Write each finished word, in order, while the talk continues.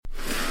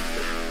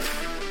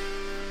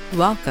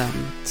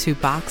Welcome to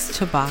Box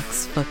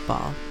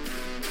Football.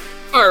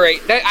 All right,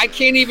 I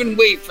can't even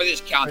wait for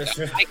this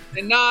countdown. I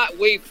cannot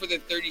wait for the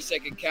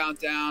 30-second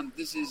countdown.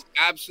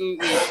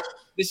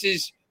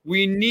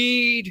 We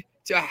need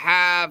to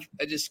have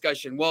a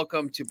discussion.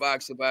 Welcome to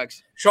Box to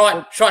Box.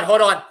 Sean,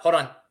 hold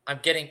on. I'm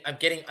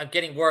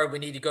getting word we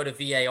need to go to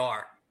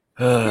VAR.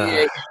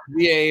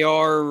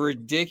 VAR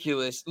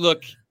ridiculous.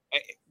 Look,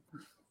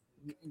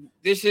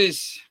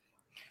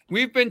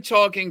 we've been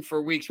talking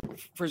for weeks.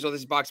 First of all,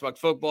 this is Box to Box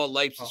Football.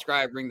 Like,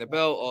 subscribe, ring the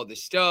bell, all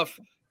this stuff.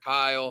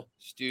 Kyle,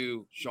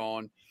 Stu,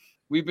 Sean.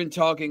 We've been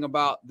talking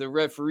about the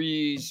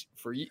referees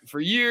for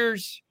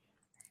years.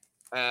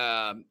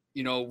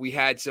 We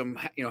had some,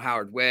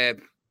 Howard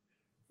Webb,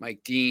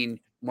 Mike Dean,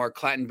 Mark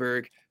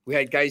Clattenburg. We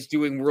had guys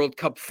doing World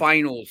Cup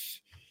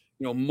finals,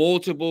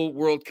 multiple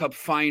World Cup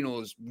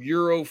finals,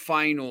 Euro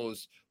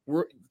finals,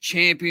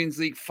 Champions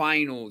League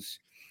finals.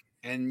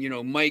 And,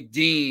 Mike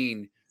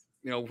Dean,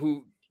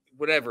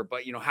 but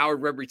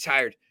Howard Webb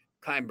retired,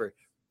 Clattenburg.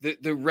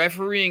 The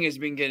refereeing has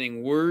been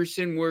getting worse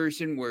and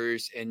worse and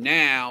worse. And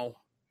now,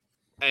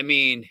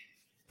 it's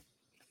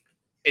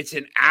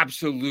an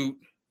absolute.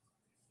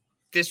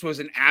 This was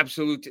an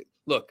absolute.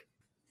 Look,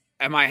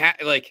 am I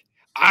it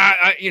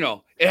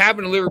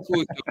happened to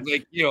Liverpool.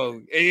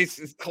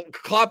 It's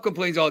Klopp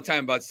complains all the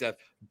time about stuff.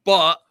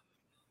 But,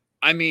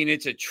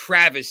 it's a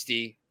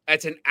travesty.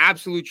 That's an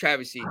absolute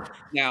travesty.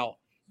 Now,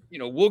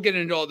 we'll get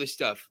into all this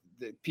stuff.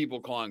 The people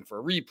calling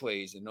for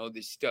replays and all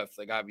this stuff.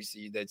 Like,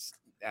 obviously, that's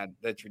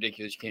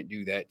ridiculous. You can't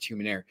do that. It's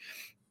human error.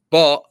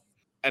 But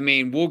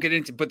we'll get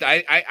into. But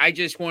I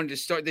just wanted to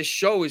start. This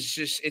show is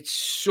just. It's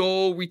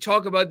so. We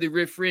talk about the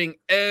refereeing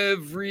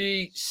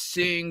every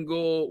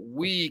single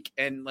week,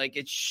 and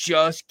it's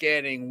just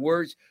getting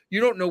worse. You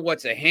don't know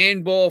what's a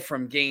handball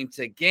from game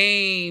to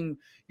game.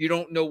 You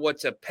don't know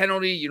what's a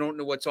penalty. You don't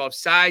know what's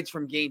offsides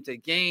from game to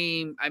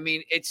game.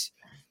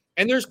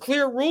 And there's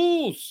clear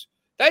rules.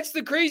 That's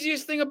the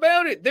craziest thing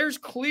about it. There's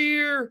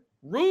clear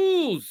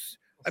rules.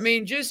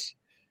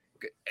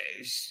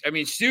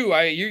 Stu,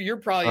 you're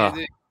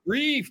probably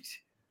grieved.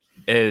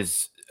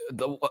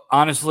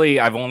 Honestly,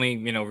 I've only,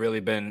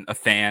 really been a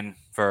fan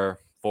for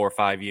 4 or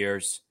 5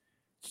 years.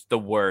 It's the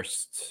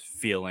worst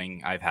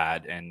feeling I've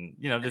had. And,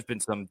 there's been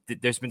some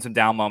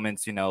down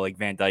moments, like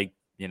Van Dijk,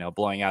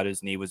 blowing out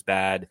his knee was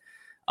bad.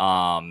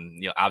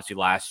 Obviously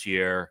last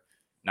year,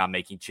 not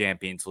making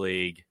Champions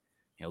League,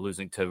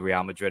 losing to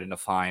Real Madrid in the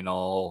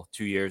final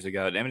 2 years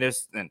ago.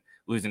 And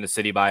losing to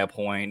City by a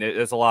point.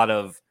 There's a lot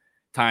of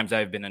times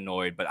I've been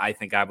annoyed, but I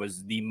think I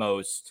was the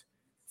most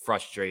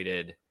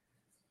frustrated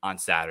on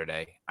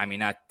Saturday.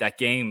 That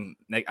game,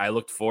 I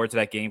looked forward to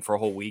that game for a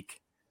whole week.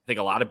 I think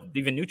a lot of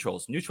even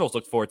neutrals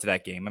looked forward to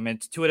that game.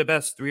 It's two of the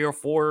best 3 or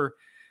 4,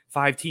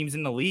 5 teams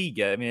in the league.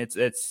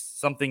 It's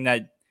something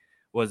that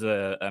was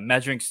a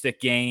measuring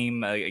stick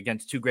game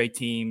against two great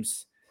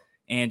teams.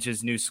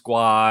 Ange's new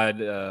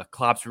squad,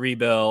 Klopp's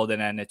rebuild,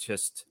 and then it's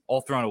just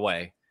all thrown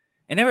away.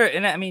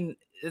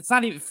 It's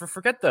not even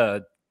forget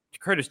the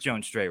Curtis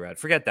Jones straight red.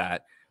 Forget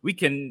that.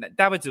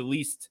 That was at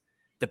least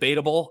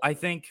debatable, I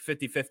think,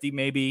 50-50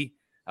 maybe.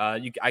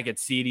 I could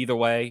see it either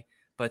way.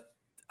 But,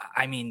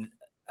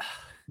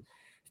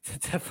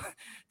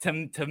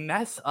 to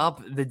mess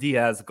up the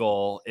Diaz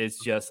goal is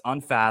just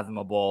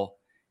unfathomable.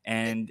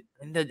 And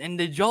in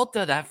the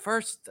Jota, that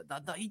first,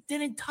 he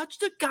didn't touch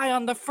the guy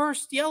on the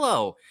first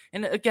yellow.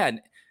 And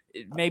again,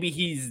 maybe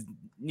he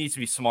needs to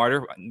be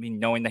smarter,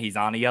 knowing that he's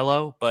on a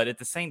yellow. But at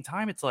the same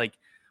time, it's like,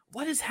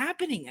 what is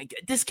happening?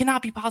 This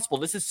cannot be possible.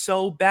 This is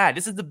so bad.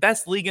 This is the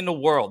best league in the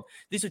world.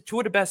 These are two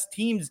of the best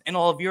teams in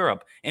all of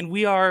Europe. And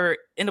we are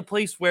in a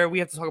place where we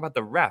have to talk about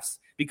the refs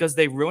because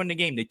they ruined the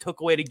game. They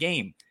took away the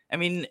game.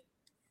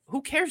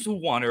 Who cares who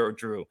won or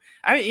drew?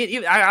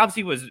 I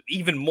obviously was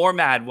even more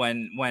mad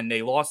when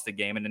they lost the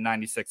game in the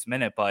 96th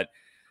minute. But,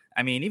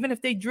 even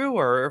if they drew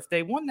or if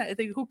they won that,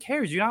 who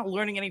cares? You're not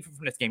learning anything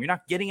from this game. You're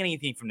not getting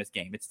anything from this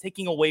game. It's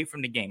taking away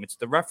from the game. It's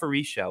the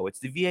referee show. It's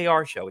the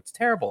VAR show. It's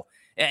terrible.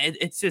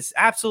 It's just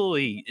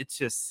absolutely, it's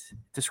just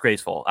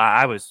disgraceful.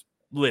 I was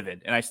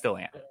livid, and I still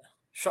am.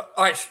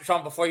 All right,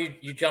 Sean, before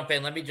you jump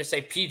in, let me just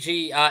say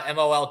PG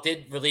MOL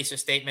did release a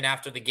statement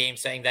after the game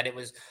saying that it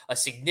was a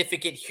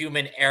significant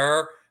human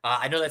error.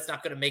 I know that's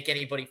not going to make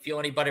anybody feel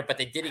any better, but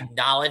they did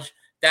acknowledge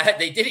that.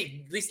 They did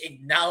at least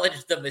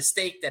acknowledge the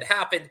mistake that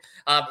happened.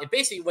 And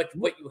basically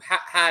what you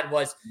had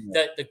was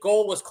the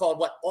goal was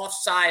called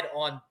offside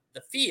on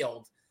the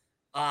field.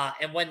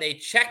 And when they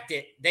checked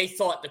it, they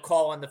thought the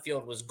call on the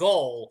field was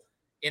goal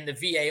in the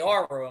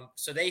VAR room.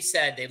 So they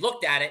said, they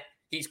looked at it.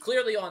 He's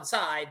clearly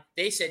onside.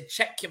 They said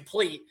check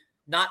complete,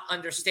 not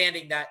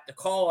understanding that the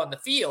call on the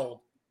field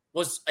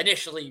was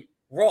initially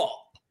wrong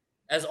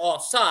as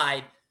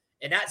offside.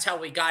 And that's how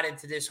we got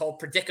into this whole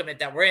predicament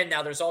that we're in.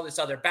 Now there's all this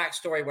other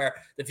backstory where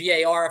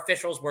the VAR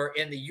officials were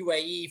in the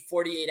UAE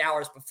 48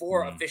 hours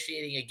before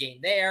officiating a game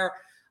there.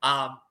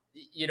 And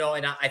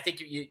I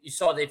think you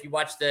saw that if you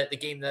watched the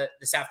game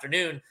this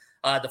afternoon,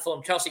 the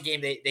Fulham-Chelsea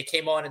game, they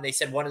came on and they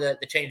said one of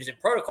the changes in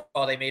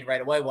protocol they made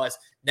right away was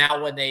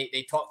now when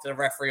they talk to the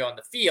referee on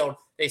the field,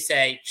 they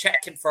say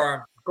check,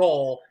 confirm,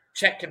 goal,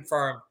 check,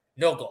 confirm,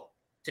 no goal,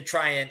 to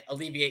try and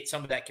alleviate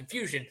some of that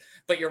confusion.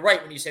 But you're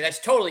right when you say that's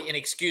totally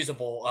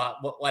inexcusable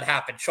what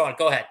happened. Sean,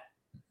 go ahead.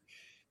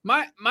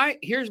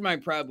 Here's my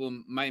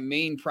problem. My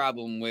main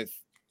problem with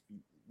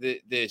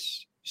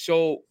this.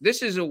 So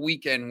this is a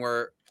weekend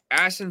where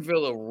Aston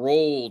Villa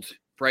rolled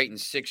Brighton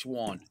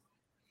 6-1.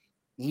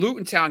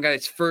 Luton Town got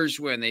its first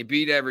win. They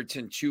beat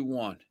Everton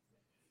 2-1.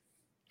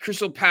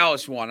 Crystal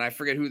Palace won. I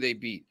forget who they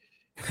beat.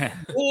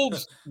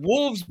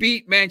 Wolves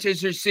beat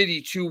Manchester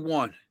City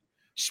 2-1.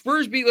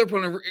 Spurs beat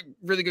Liverpool in a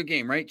really good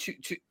game, right?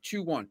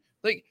 2-1.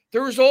 Like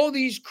there was all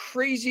these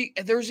crazy.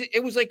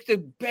 It was like the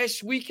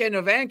best weekend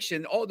of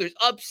action. Oh, there's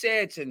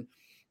upsets and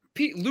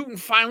Luton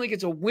finally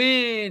gets a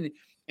win.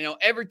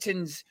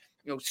 Everton's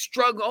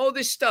struggle. All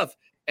this stuff,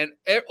 and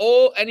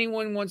all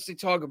anyone wants to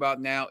talk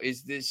about now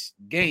is this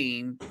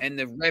game and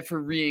the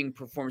refereeing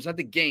performance. Not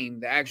the game,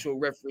 the actual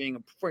refereeing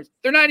performance.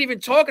 They're not even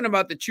talking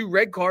about the 2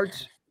 red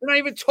cards. They're not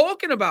even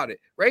talking about it,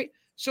 right?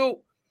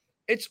 So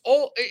it's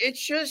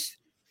just.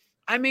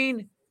 I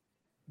mean.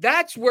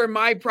 That's where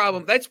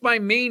that's my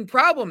main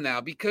problem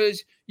now,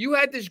 because you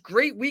had this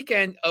great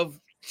weekend of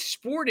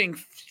sporting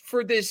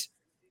for the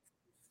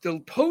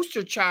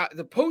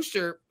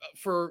poster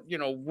for,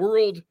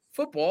 world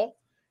football,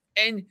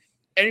 and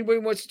anybody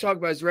wants to talk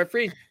about is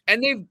referees,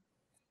 and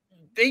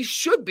they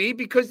should be,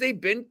 because they've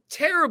been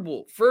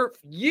terrible for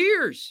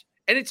years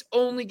and it's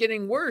only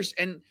getting worse.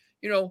 And,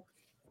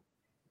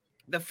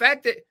 the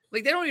fact that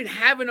they don't even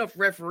have enough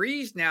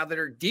referees now that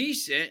are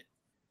decent,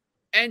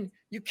 and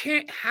you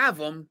can't have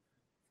them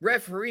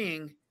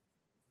refereeing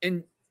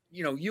in,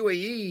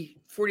 UAE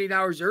 48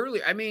 hours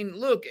earlier. I mean,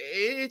 look,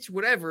 it's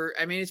whatever.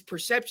 I mean, it's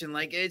perception.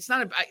 It's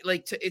not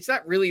it's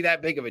not really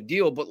that big of a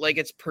deal, but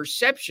it's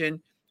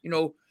perception,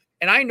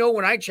 and I know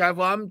when I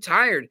travel, I'm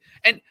tired,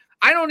 and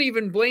I don't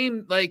even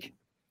blame, I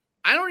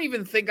don't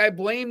even think I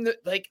blame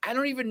I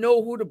don't even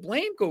know who the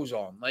blame goes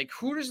on.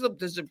 Who does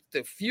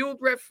the field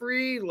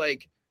referee,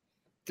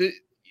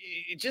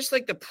 just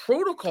the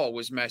protocol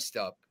was messed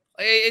up.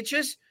 It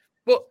just,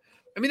 well,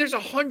 I mean, there's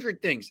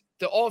 100 things.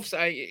 The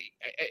offside,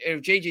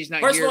 JJ's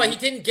not First here. of all, he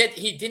didn't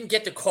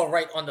get the call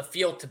right on the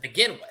field to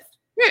begin with.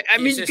 Yeah, I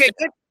mean,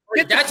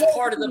 that's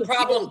part of the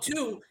problem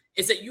too,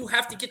 is that you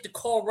have to get the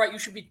call right. You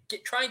should be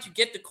trying to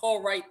get the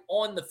call right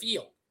on the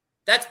field.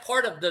 That's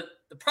part of the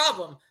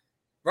problem,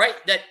 right?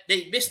 That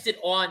they missed it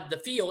on the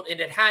field and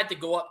it had to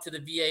go up to the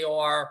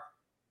VAR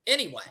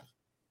anyway.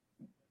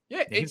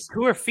 Yeah, it's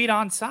 2 feet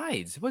on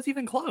sides. It wasn't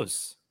even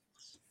close.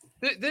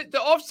 The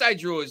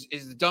offsides rule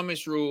is the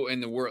dumbest rule in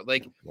the world.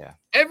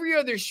 Every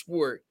other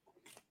sport,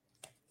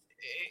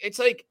 it's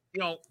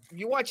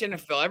you watch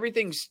NFL,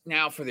 everything's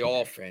now for the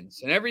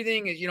offense, and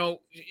everything is,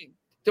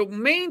 the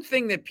main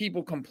thing that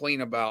people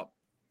complain about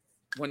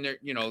when they're,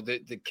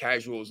 the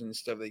casuals and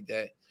stuff like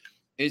that,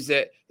 is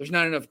that there's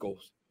not enough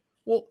goals.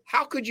 Well,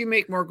 how could you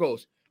make more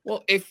goals?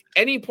 Well, if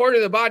any part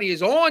of the body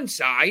is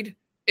onside,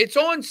 it's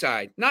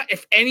onside. Not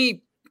if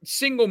any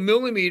single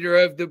millimeter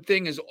of the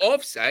thing is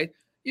offside.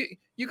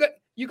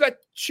 You got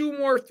 2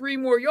 more, 3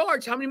 more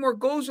yards. How many more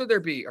goals would there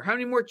be? Or how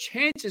many more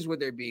chances would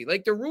there be?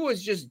 The rule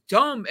is just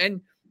dumb.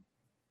 And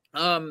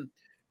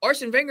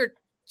Arsene Wenger,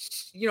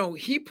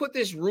 he put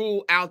this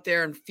rule out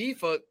there in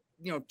FIFA,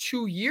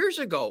 2 years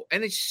ago,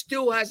 and it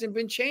still hasn't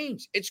been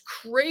changed. It's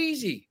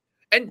crazy.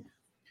 And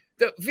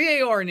the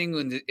VAR in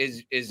England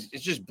is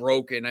just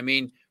broken. I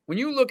mean, when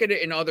you look at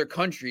it in other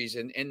countries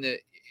and the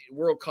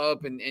World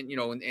Cup and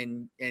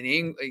England,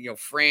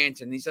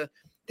 France and these,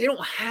 they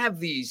don't have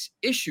these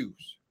issues.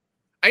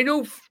 I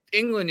know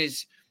England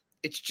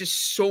it's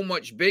just so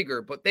much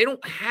bigger, but they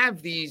don't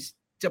have these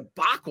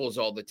debacles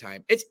all the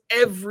time. It's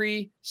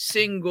every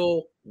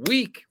single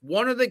week.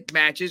 One of the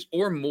matches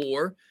or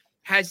more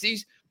has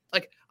these,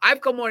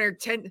 I've come on here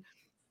 10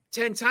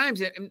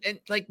 times and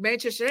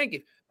Manchester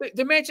United,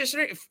 the Manchester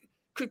United,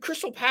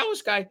 Crystal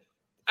Palace guy,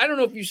 I don't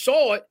know if you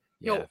saw it,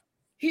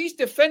 he's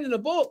defending the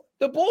ball.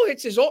 The ball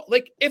hits his arm.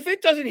 If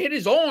it doesn't hit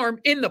his arm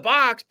in the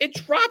box, it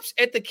drops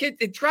at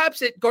it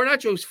drops at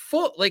Garnacho's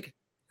foot.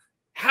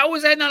 How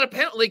is that not a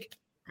penalty?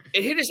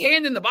 It hit his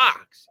hand in the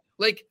box.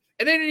 And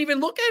they didn't even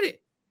look at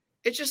it.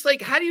 It's just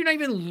how do you not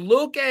even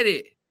look at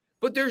it?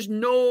 But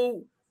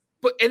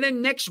and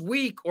then next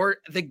week or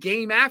the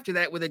game after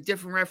that with a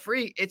different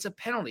referee, it's a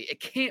penalty.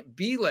 It can't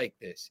be like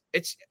this.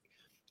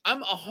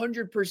 I'm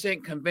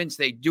 100% convinced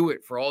they do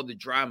it for all the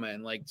drama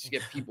and to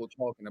get people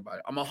talking about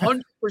it. I'm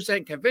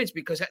 100% convinced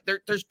because there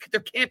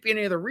can't be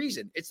any other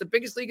reason. It's the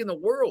biggest league in the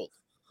world.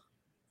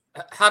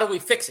 How do we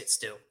fix it,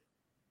 Stu?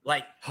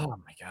 Oh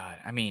my God.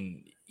 I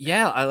mean,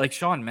 yeah, like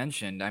Sean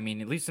mentioned, I mean,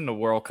 at least in the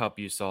World Cup,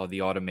 you saw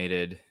the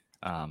automated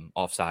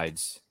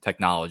offsides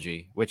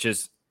technology, which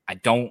is, I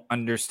don't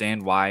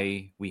understand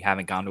why we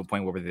haven't gotten to a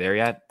point where we're there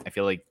yet. I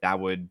feel like that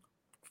would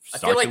I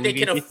feel like they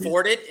can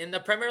afford it in the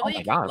Premier League. Oh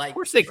my God, of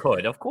course they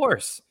could. Of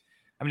course.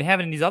 I mean, they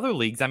have it in these other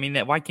leagues. I mean,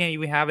 why can't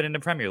you have it in the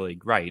Premier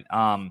League? Right.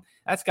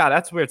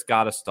 That's where it's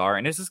got to start.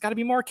 And there's just got to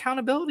be more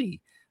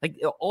accountability. Like,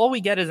 all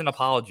we get is an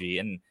apology.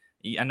 And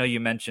I know you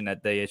mentioned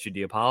that they issued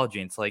the apology.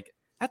 And it's like,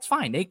 that's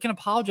fine. They can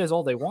apologize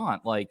all they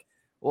want. Like,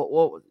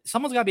 well,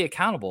 someone's got to be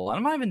accountable. And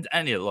I'm not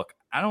even, look,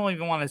 I don't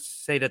even want to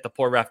say that the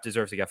poor ref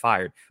deserves to get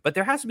fired, but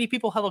there has to be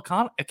people held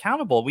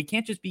accountable. We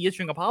can't just be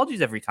issuing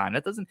apologies every time.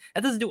 That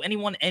doesn't do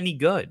anyone any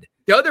good.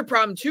 The other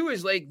problem too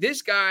is like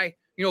this guy,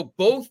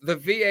 both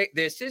the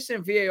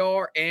assistant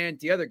VAR and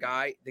the other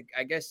guy,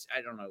 I guess,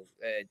 I don't know,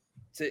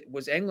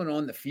 was England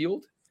on the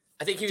field?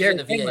 I think he was in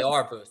the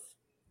VAR booth.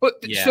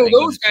 But so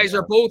those guys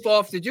are both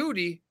off the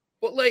duty.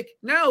 But like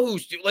now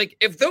like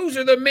if those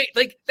are the main,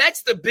 like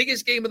that's the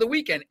biggest game of the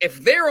weekend.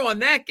 If they're on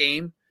that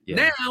game,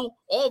 now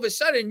all of a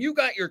sudden you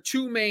got your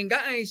two main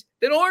guys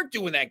that aren't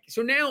doing that.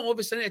 So now all of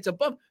a sudden it's a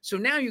bump. So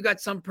now you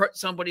got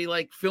somebody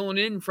like filling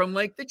in from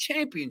like the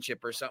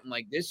championship or something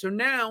like this. So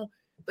now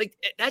like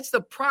that's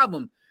the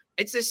problem.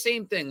 It's the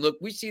same thing. Look,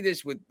 we see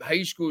this with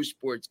high school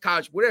sports,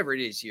 college, whatever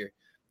it is here.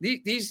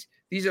 These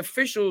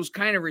officials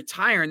kind of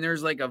retire and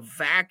there's like a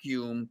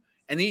vacuum,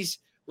 and these.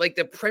 Like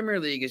the Premier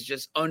League is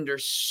just under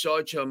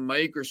such a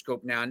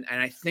microscope now. And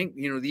I think,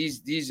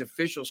 these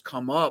officials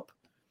come up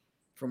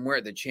from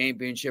where the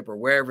championship or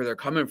wherever they're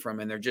coming from.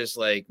 And they're just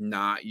like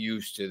not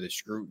used to the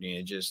scrutiny.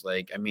 And just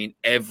like, I mean,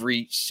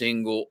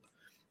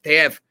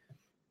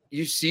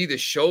 you see the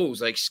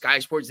shows like Sky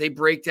Sports, they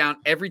break down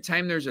every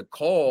time there's a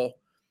call,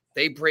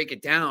 they break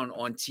it down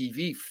on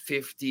TV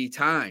 50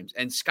 times.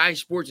 And Sky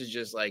Sports is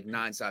just like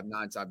nonstop.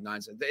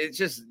 It's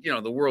just,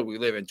 the world we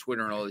live in,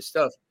 Twitter and all this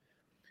stuff.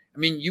 I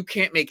mean, you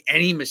can't make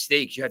any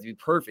mistakes. You have to be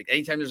perfect.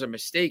 Anytime there's a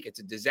mistake, it's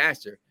a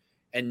disaster.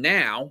 And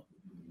now,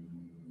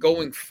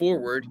 going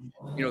forward,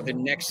 the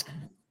next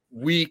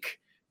week,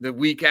 the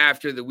week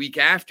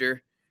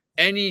after,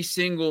 any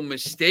single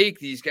mistake,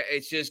 these guys,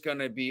 it's just going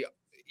to be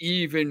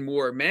even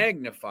more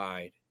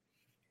magnified.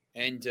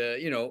 And,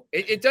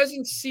 it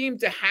doesn't seem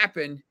to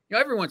happen,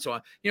 every once in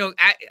a while.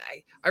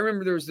 I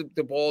remember there was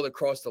the ball that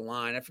crossed the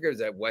line. I forget if it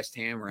was at West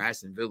Ham or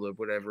Aston Villa,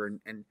 whatever.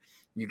 And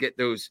you get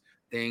those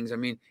things. I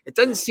mean, it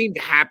doesn't seem to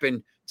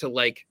happen to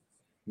like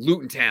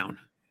Luton Town.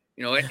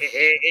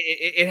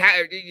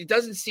 It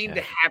doesn't seem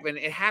to happen.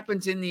 It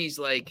happens in these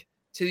like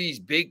to these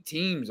big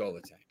teams all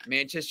the time.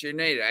 Manchester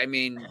United. I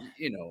mean,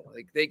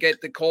 like they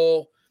get the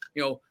call,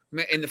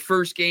 in the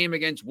first game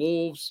against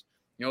Wolves,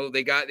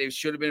 they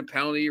should have been a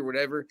penalty or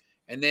whatever.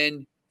 And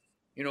then,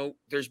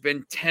 there's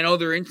been 10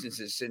 other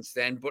instances since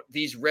then, but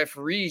these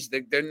referees,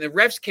 the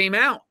refs came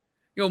out.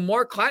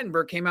 Mark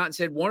Clattenburg came out and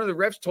said one of the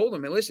refs told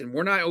him, hey, listen,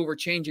 we're not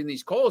overchanging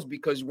these calls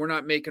because we're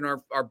not making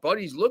our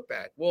buddies look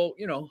bad. Well,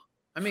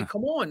 I mean,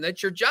 come on,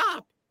 that's your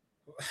job.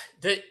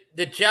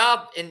 The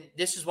job, and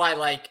this is why,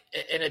 like,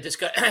 in a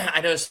discussion, I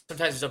know sometimes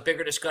there's a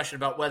bigger discussion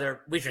about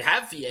whether we should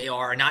have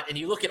VAR or not. And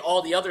you look at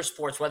all the other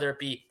sports, whether it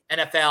be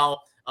NFL,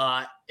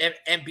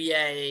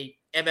 NBA,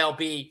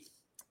 MLB,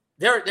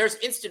 there's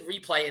instant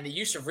replay and the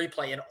use of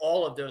replay in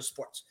all of those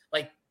sports.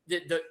 Like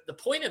the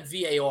point of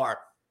VAR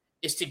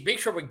is to make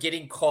sure we're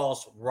getting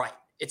calls right.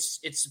 It's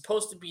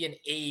supposed to be an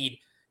aid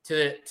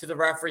to the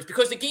referees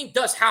because the game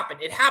does happen.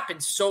 It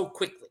happens so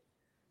quickly,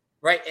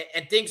 right?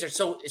 And things are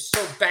so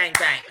bang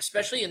bang,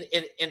 especially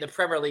in the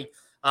Premier League,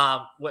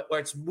 where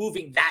it's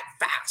moving that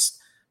fast.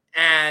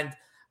 And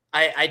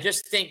I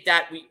just think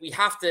that we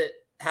have to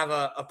have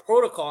a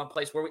protocol in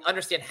place where we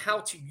understand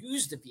how to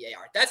use the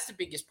VAR. That's the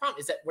biggest problem,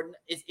 is that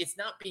it's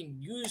not being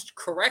used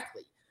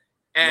correctly,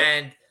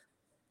 and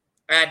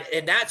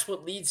that's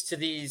what leads to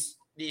these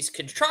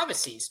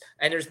controversies,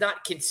 and there's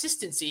not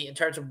consistency in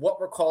terms of what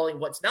we're calling,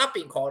 what's not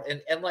being called.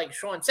 And like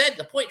Sean said,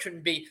 the point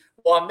shouldn't be,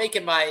 well, I'm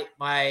making my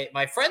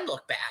friend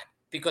look bad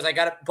because I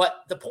got it.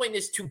 But the point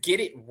is to get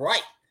it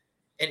right.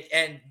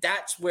 And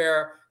that's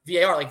where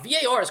VAR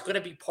is going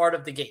to be part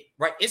of the game,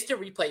 right?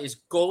 Instant replay is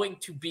going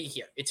to be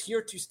here. It's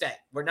here to stay.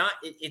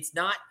 It's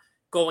not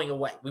going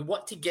away. We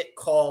want to get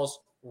calls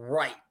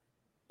right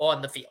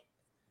on the field,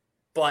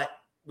 but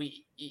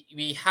we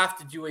have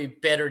to do a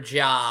better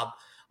job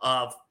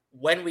of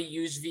when we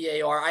use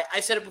VAR. I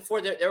said it before,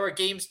 there were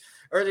games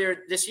earlier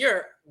this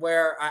year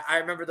where I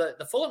remember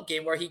the Fulham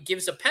game where he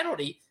gives a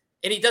penalty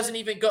and he doesn't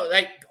even go,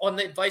 like, on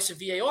the advice of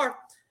VAR,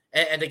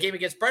 and the game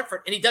against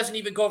Brentford, and he doesn't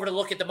even go over to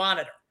look at the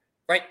monitor,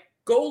 right?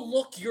 Go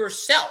look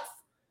yourself,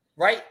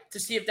 right, to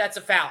see if that's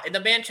a foul. In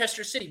the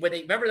Manchester City, when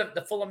remember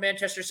the Fulham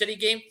Manchester City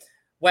game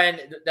when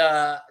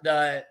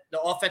the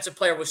offensive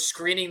player was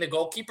screening the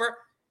goalkeeper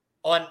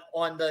on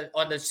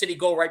the City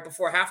goal right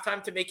before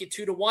halftime to make it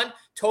 2-1,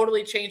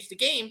 totally changed the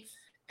game,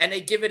 and they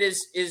give it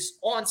is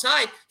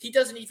onside. He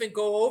doesn't even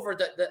go over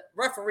the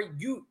referee.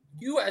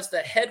 You as the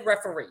head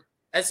referee,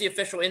 as the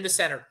official in the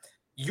center,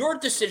 your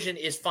decision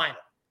is final.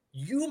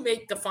 You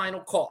make the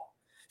final call.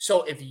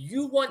 So if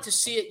you want to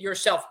see it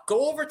yourself,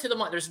 go over to the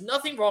monitor. There's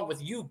nothing wrong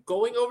with you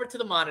going over to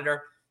the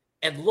monitor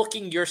and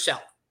looking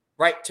yourself,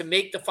 right, to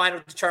make the final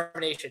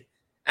determination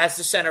as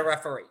the center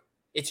referee.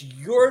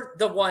 You're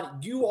the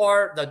one. You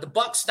are the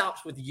buck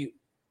stops with you.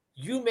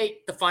 You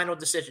make the final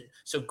decision.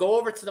 So go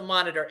over to the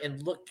monitor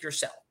and look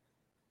yourself.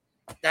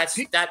 I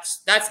think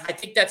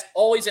that's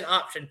always an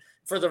option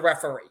for the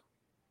referee.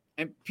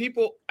 And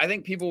I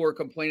think people were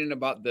complaining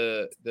about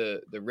the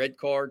red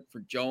card for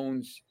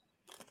Jones,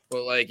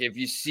 but like if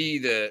you see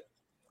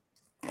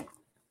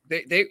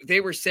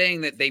they were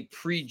saying that they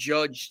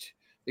prejudiced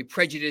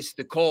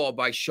the call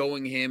by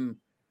showing him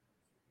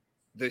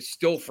the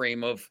still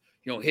frame of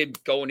him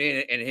going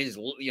in and his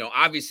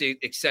obviously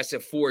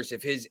excessive force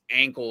if his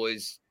ankle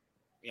is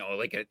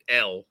like an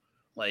L,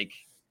 like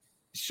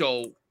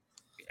so.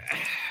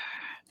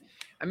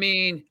 I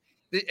mean,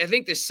 I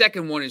think the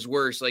second one is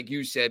worse, like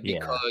you said,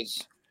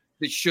 because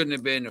it shouldn't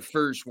have been a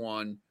first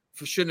one,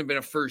 shouldn't have been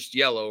a first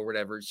yellow or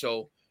whatever.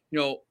 So,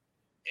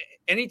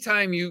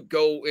 anytime you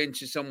go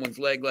into someone's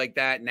leg like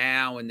that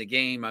now in the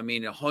game, I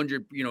mean,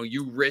 100,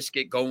 you risk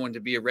it going to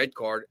be a red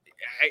card.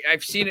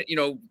 I've seen it,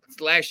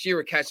 last year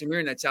with Casemiro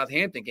in that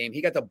Southampton game.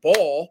 He got the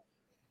ball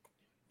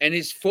and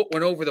his foot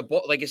went over the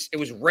ball. Like it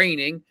was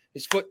raining.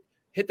 His foot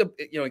hit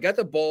he got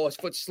the ball, his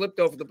foot slipped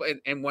over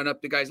and went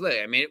up the guy's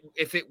leg. I mean,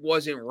 if it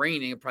wasn't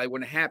raining, it probably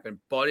wouldn't have happened,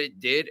 but it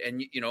did.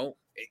 And,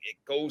 it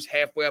goes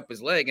halfway up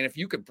his leg. And if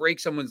you could break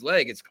someone's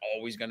leg, it's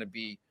always going to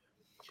be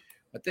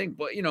a thing.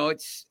 But,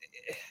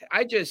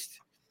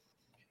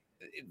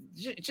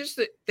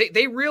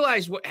 they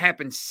realized what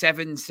happened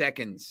 7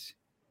 seconds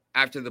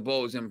after the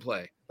ball was in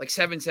play. Like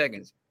 7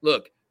 seconds.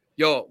 Look,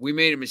 we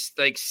made a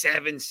mistake.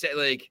 7 seconds.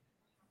 Like,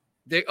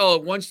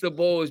 once the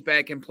ball is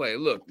back in play,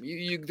 look,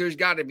 there's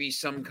got to be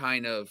some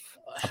kind of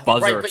a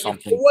buzzer or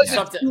something. It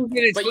wasn't 2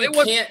 minutes. It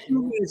wasn't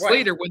 2 minutes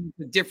later when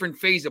it's a different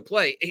phase of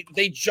play.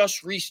 They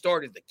just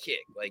restarted the kick,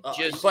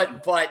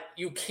 But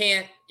you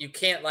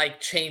can't like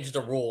change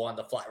the rule on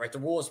the fly, right? The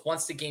rule is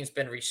once the game's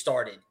been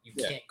restarted, you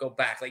can't go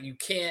back. Like you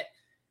can't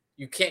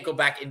go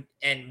back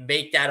and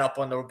make that up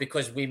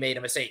because we made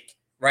a mistake,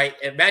 right?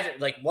 Imagine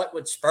like what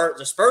would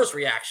the Spurs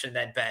reaction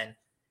then been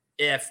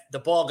if the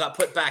ball got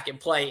put back in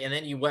play and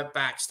then you went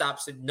back,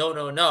 stopped, said, no,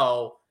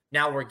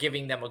 now we're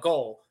giving them a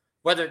goal.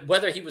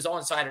 Whether he was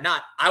onside or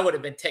not, I would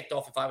have been ticked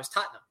off if I was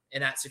Tottenham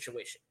in that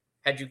situation.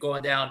 Had you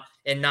gone down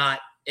and not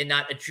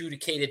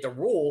adjudicated the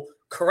rule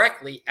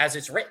correctly as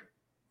it's written.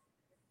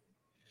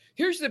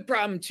 Here's the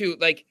problem too.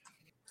 Like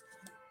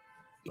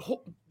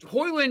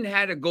Højlund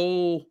had a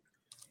goal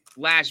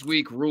last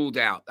week ruled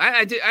out.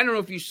 I don't know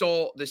if you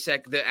saw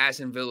the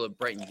Aston Villa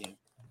Brighton game.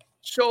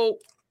 So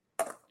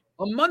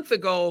a month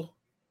ago,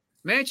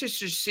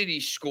 Manchester City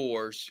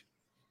scores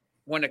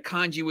when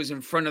Akanji was in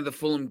front of the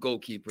Fulham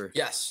goalkeeper.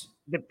 Yes.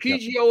 The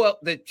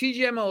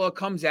TGML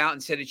comes out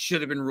and said it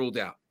should have been ruled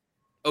out.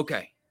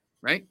 Okay,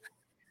 right?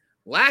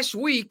 Last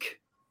week,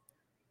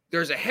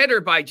 there's a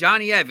header by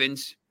Johnny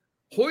Evans.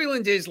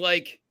 Højlund is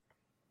like,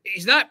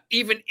 he's not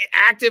even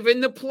active in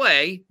the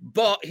play,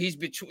 but he's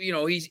between,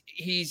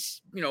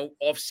 he's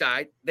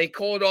offside. They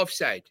call it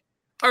offside.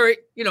 All right,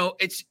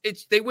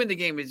 it's they win the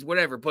game, it's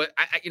whatever. But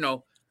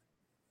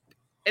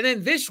and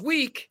then this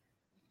week,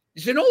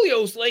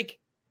 Zanolio's like,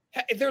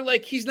 they're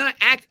like, he's not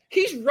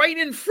he's right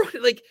in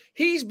front, like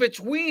he's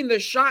between the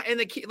shot and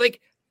the key,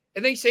 like,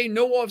 and they say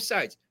no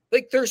offsides.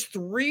 Like there's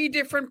 3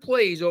 different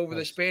plays over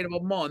the span of a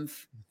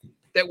month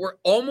that were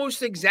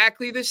almost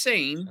exactly the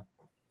same,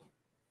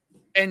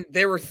 and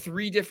there were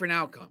 3 different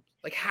outcomes.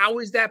 Like, how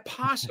is that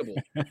possible?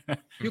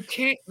 You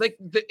can't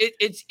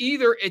it's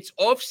either it's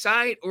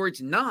offside or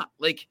it's not.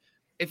 Like,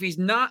 if he's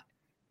not.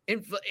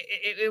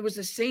 It was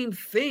the same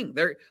thing.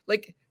 They're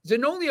like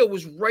Zanolio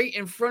was right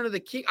in front of the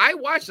keeper. I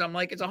watched it. I'm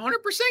like, it's 100%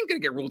 going to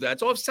get ruled out.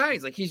 It's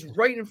offsides. Like he's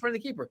right in front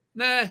of the keeper.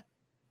 Nah,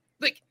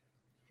 like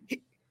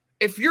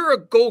if you're a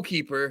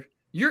goalkeeper,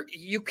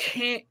 you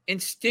can't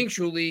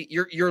instinctually.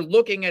 You're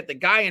looking at the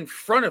guy in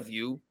front of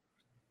you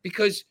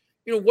because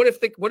what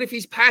if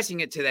he's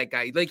passing it to that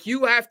guy? Like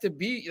you have to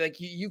be like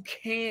you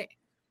can't.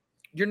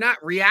 You're not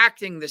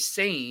reacting the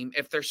same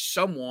if there's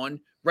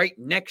someone right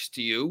next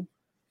to you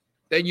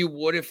than you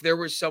would if there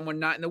was someone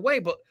not in the way.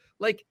 But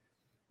like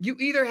you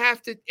either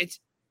have to, it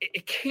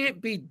can't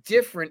be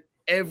different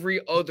every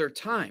other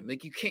time.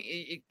 Like you can't,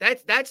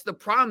 that's the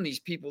problem.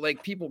 These people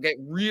get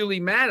really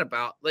mad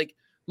about, like,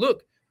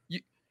 look,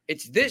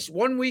 it's this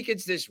 1 week.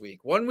 It's this week.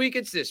 1 week.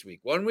 It's this week.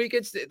 1 week.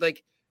 It's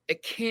like,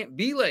 it can't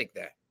be like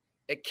that.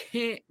 It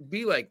can't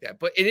be like that,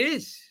 but it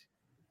is.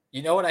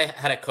 You know what I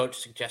had a coach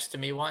suggest to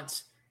me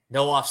once?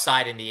 No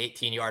offside in the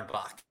 18-yard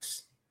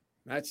box.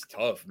 That's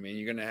tough. I mean,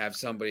 you're going to have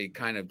somebody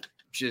kind of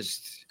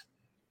just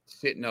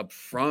sitting up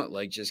front,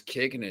 like just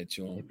kicking it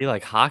to him. It'd be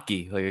like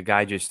hockey, like a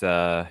guy just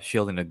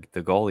shielding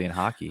the goalie in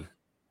hockey.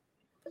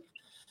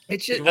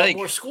 It's just like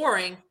more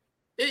scoring.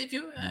 If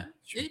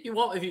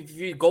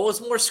your goal is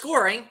more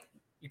scoring,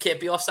 you can't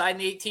be offside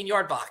in the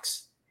 18-yard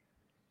box.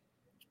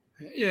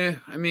 Yeah,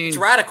 I mean, it's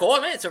radical.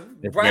 I mean, it's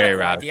radical. Very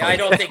radical. I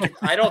don't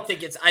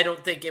think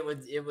it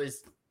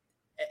was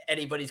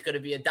anybody's going to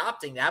be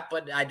adopting that.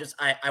 But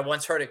I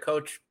once heard a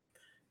coach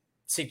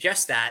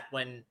suggest that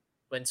when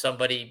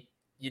somebody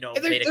made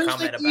a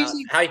comment about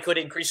how he could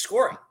increase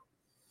scoring.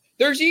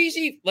 There's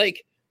easy,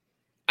 like,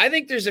 I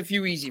think there's a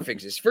few easy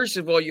fixes. First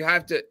of all, you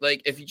have to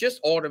if you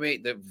just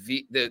automate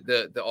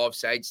the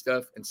offside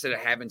stuff instead of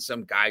having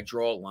some guy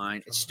draw a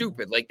line, it's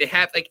stupid. Like they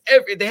have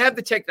they have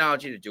the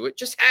technology to do it.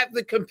 Just have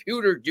the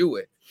computer do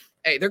it.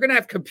 Hey, they're gonna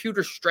have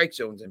computer strike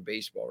zones in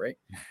baseball, right?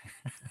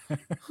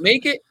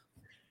 Make it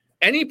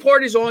any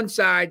part is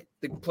onside,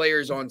 the player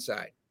is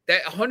onside.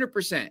 That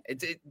 100%.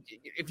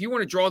 If you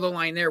want to draw the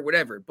line there,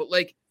 whatever. But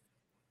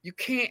you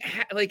can't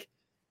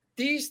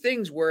these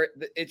things where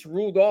it's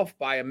ruled off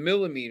by a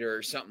millimeter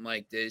or something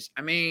like this.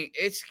 I mean,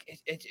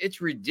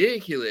 it's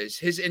ridiculous.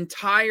 His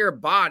entire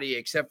body,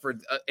 except for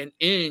an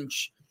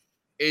inch,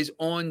 is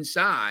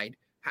onside.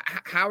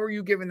 How are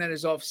you giving that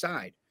as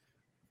offside?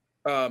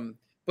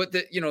 But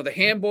the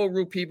handball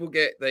rule people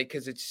get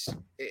because it's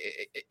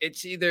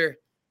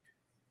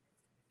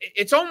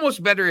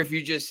almost better if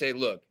you just say,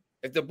 look,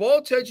 if the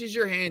ball touches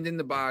your hand in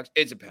the box,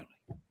 it's a penalty.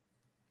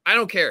 I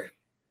don't care.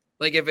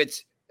 If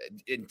it's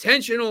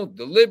intentional,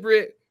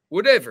 deliberate,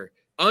 whatever,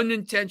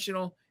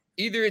 unintentional,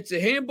 either it's a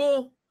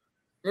handball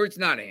or it's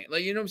not a hand.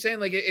 You know what I'm saying?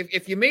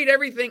 If you made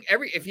everything,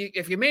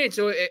 if you made it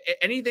so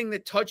anything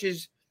that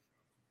touches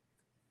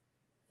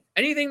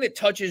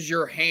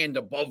your hand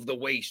above the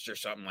waist or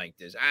something like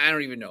this, I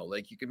don't even know.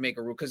 You could make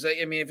a rule because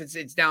I mean, if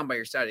it's down by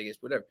your side, I guess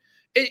whatever.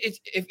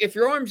 If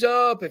your arm's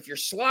up, if you're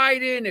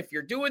sliding, if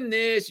you're doing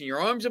this and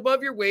your arm's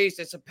above your waist,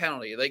 that's a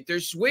penalty.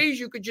 There's ways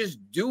you could just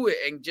do it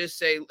and just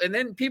say, and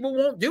then people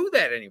won't do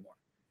that anymore.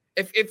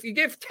 If you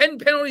give 10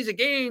 penalties a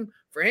game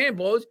for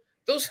handballs,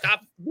 they'll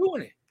stop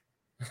doing it.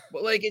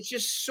 But it's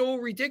just so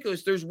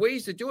ridiculous. There's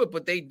ways to do it,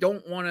 but they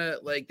don't want to.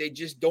 They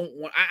just don't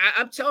want.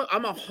 I'm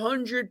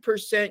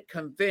 100%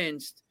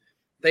 convinced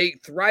they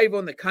thrive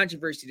on the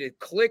controversy, the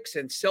clicks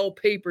and sell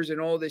papers and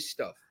all this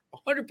stuff.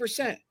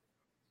 100%.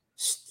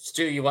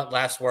 Stu, you want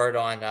last word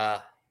on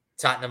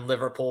Tottenham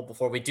Liverpool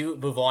before we do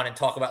move on and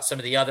talk about some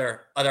of the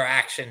other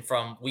action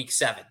from Week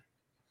 7?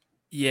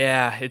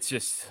 Yeah, it's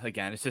just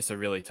a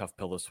really tough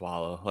pill to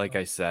swallow. Like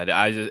I said,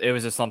 it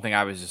was just something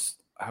I was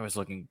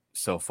looking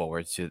so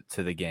forward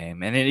to the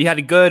game, and he had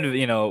a good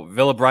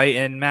Villa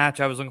Brighton match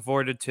I was looking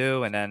forward to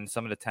too, and then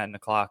some of the 10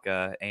 o'clock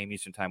AM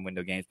Eastern Time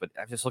window games. But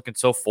I'm just looking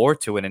so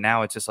forward to it, and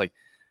now it's just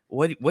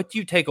what do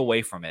you take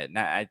away from it?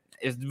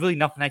 There's really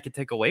nothing I could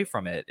take away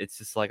from it. It's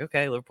just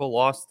okay, Liverpool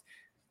lost.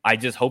 I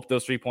just hope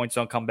those 3 points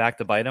don't come back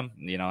to bite them.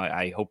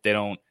 I hope they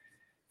don't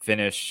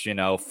finish,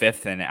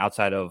 fifth and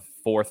outside of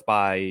fourth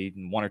by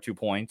 1 or 2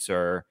 points,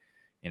 or,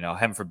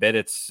 heaven forbid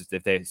it's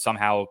if they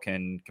somehow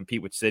can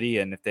compete with City,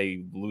 and if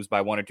they lose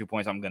by 1 or 2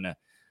 points, I'm gonna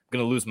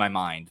lose my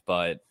mind.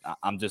 But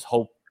I'm just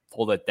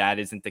hopeful that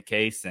isn't the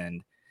case,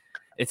 and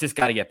it's just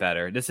got to get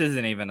better. This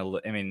isn't even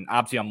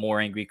obviously I'm more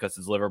angry because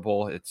it's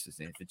Liverpool. If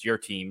it's your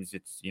teams,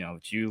 it's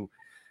it's you,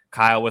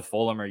 Kyle with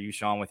Fulham, or you,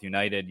 Sean, with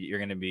United, you're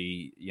going to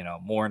be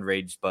more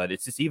enraged. But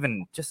it's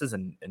just as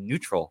a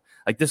neutral.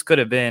 This could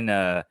have been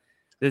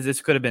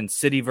this could have been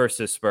City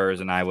versus Spurs,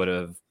 and I would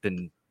have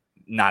been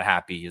not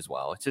happy as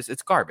well.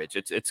 It's garbage.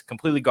 It's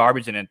completely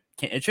garbage, and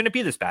it shouldn't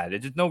be this bad.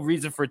 There's no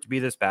reason for it to be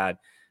this bad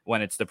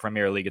when it's the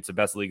Premier League. It's the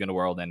best league in the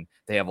world, and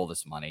they have all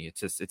this money. It's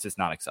just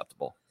not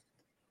acceptable.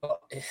 Well,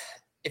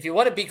 if you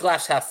want to be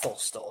glass half full,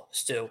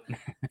 Stu,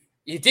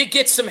 you did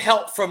get some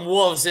help from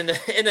Wolves in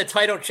the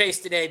title chase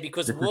today,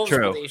 because Wolves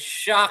with a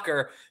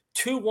shocker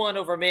 2-1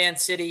 over Man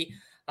City.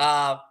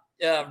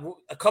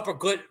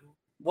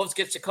 Wolves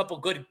gets a couple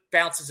good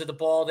bounces of the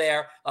ball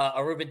there.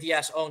 A Ruben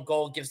Diaz own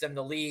goal gives them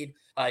the lead.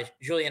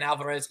 Julian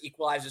Alvarez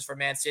equalizes for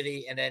Man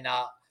City, and then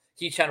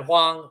Hee-Chan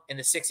Hwang in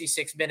the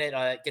 66th minute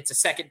gets a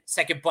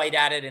second bite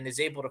at it and is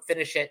able to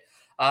finish it.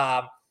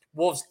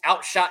 Wolves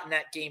outshot in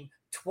that game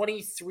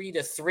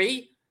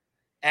 23-3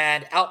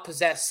 and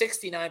outpossessed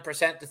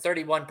 69% to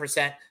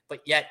 31%,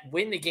 but yet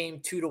win the game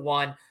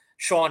 2-1.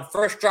 Sean,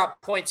 first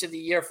drop points of the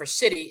year for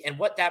City, and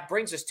what that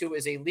brings us to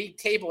is a league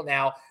table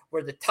now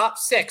where the top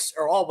 6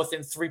 are all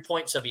within 3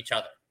 points of each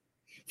other.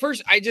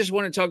 First, I just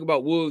want to talk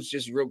about Wolves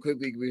just real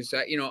quickly, because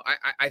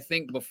I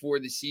think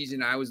before the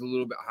season I was a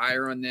little bit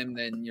higher on them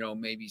than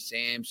maybe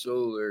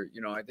Samsel, or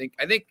I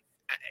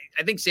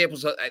think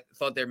Samples. I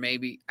thought there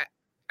maybe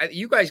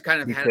you guys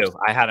kind of Me had too.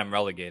 I had him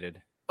relegated.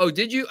 Oh,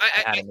 did you?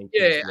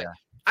 Yeah.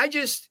 I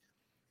just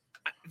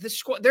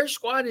their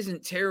squad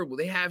isn't terrible.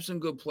 They have some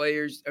good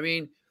players. I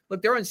mean,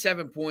 look, they're on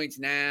 7 points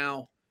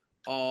now.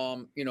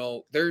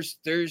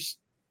 There's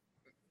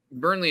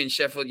Burnley and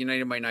Sheffield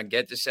United might not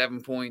get to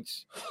 7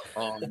 points.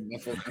 We're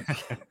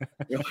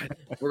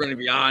going to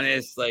be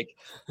honest,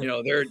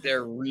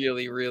 they're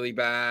really, really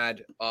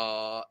bad.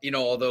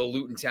 Although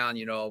Luton Town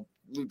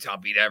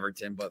beat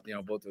Everton, but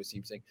both those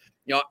teams think.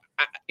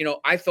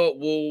 I thought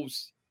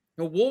Wolves.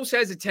 Wolves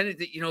has a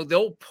tendency,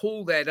 they'll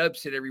pull that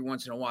upset every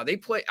once in a while. They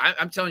play.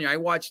 I'm telling you, I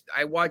watch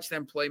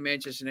them play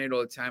Manchester United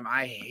all the time.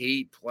 I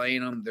hate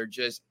playing them. They're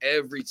just,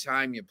 every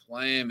time you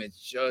play them, it's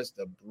just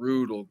a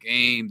brutal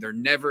game. They're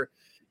never.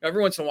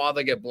 Every once in a while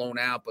they get blown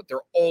out, but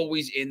they're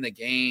always in the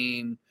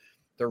game.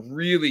 They're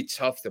really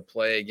tough to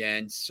play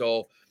against.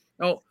 So,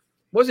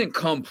 wasn't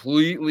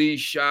completely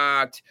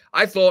shocked.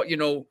 I thought,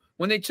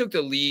 when they took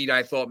the lead,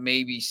 I thought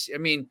maybe. I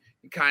mean,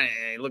 kind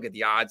of look at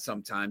the odds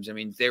sometimes. I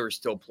mean, they were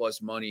still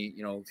plus money,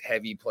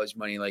 heavy plus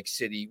money like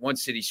City.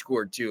 Once City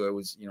scored too, it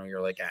was,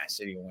 you're like,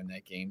 City will win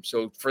that game.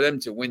 So for them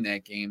to win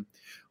that game,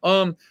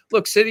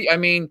 look, City, I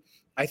mean,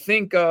 I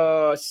think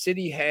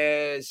City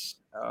has,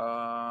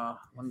 I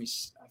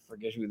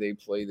forget who they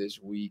play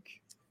this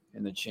week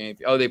in the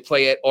champion. Oh, they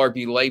play at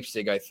RB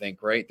Leipzig, I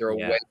think, right? They're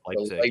away.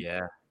 Leipzig,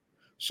 yeah.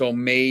 So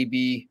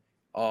maybe,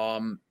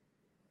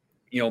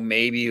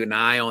 maybe an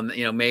eye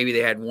on, maybe they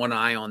had one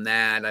eye on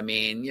that. I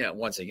mean,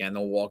 once again,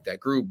 they'll walk that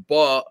group.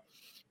 But,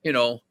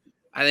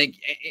 I think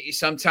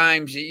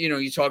sometimes,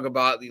 you talk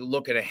about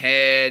looking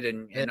ahead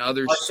and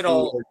other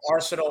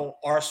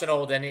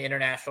Arsenal, then the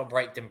international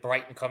break, then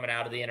Brighton coming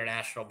out of the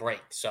international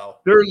break. So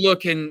they're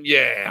looking,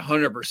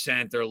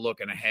 100%. They're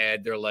looking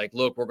ahead. They're like,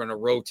 look, we're going to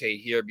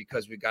rotate here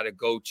because we got to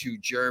go to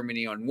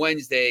Germany on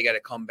Wednesday. Got to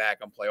come back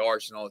and play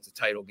Arsenal. It's a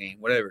title game,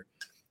 whatever.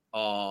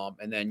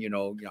 And then,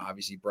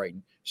 obviously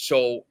Brighton.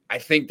 So I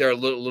think they're a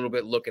little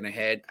bit looking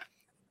ahead.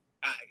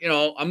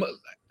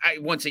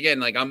 Once again,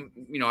 like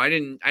I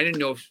didn't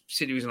know if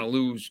City was going to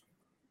lose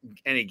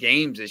any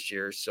games this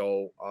year.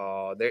 So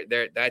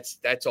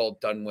that's all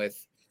done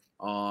with.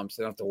 So I don't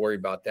have to worry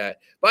about that.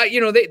 But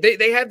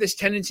they have this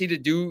tendency to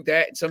do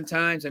that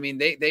sometimes. I mean,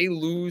 they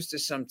lose to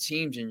some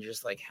teams and you're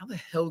just like, how the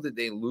hell did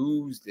they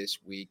lose this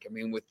week? I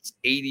mean, with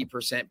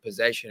 80%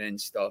 possession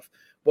and stuff.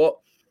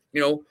 Well,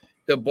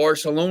 the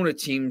Barcelona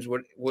teams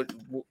would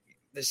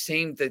the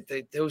same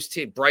that those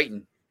teams,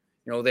 Brighton,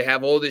 they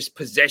have all this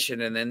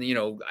possession and then,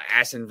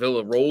 Aston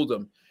Villa rolled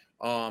them.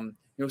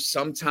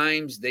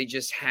 Sometimes they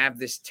just have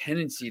this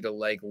tendency to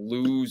like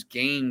lose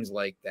games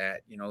like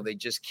that. They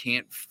just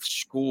can't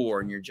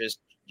score and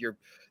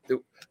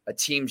a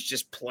team's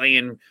just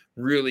playing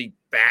really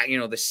back,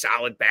 the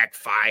solid back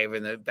five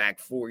and the back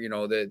four,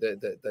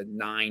 the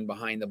 9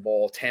 behind the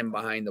ball, 10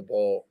 behind the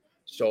ball.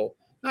 So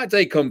not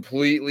they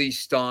completely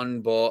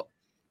stunned, but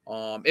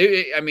on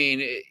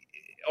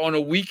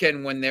a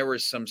weekend when there were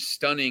some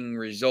stunning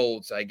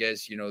results, I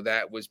guess,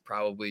 that was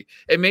probably,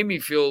 it made me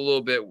feel a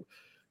little bit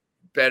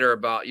better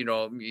about,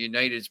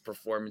 United's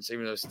performance,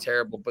 even though it's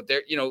terrible, but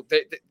they're,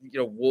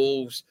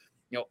 Wolves,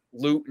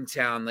 Luton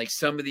Town, like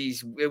some of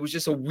these, it was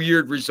just a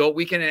weird result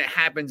weekend and it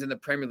happens in the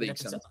Premier League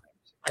sometimes.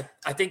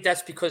 I think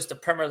that's because the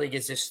Premier League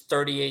is this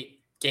 38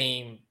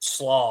 game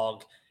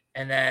slog.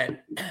 And then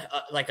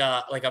like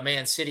a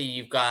Man City,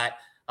 you've got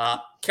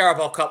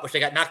Carabao Cup, which they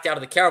got knocked out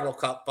of the Carabao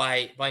Cup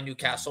by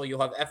Newcastle.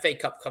 You'll have FA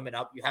Cup coming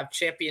up. You have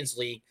Champions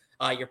League.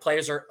 Your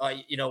players are,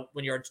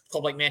 when you're a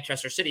club like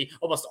Manchester City,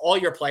 almost all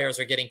your players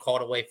are getting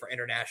called away for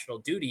international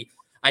duty.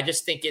 I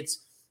just think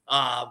it's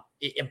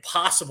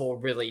impossible,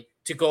 really,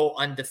 to go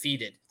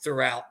undefeated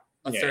throughout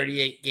a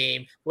 38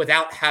 game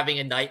without having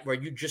a night where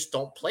you just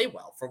don't play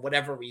well for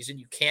whatever reason.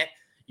 You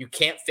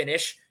can't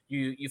finish.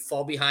 You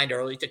fall behind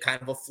early to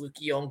kind of a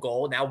fluky own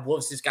goal. Now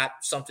Wolves has got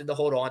something to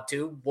hold on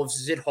to.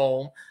 Wolves is at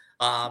home.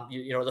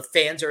 The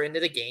fans are into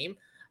the game,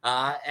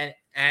 and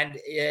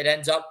it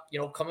ends up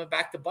coming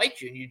back to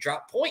bite you, and you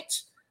drop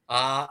points.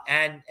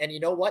 And you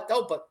know what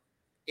though? But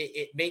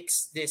it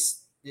makes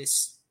this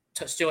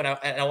Stu, and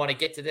I want to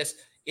get to this.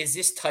 Is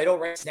this title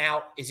race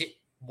now? Is it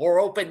more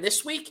open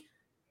this week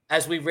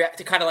as we react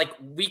to kind of like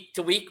week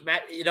to week?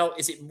 Matt,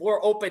 is it more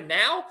open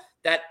now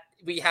that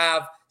we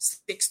have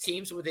 6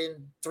 teams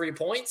within 3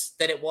 points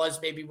than it was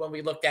maybe when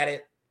we looked at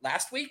it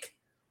last week?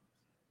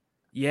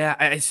 Yeah,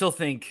 I still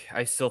think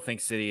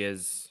City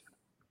is,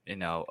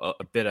 a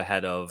bit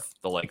ahead of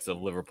the likes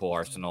of Liverpool,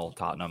 Arsenal,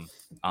 Tottenham,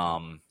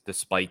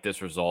 despite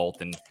this result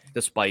and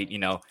despite,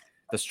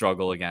 the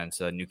struggle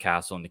against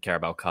Newcastle in the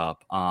Carabao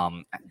Cup.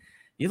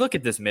 You look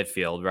at this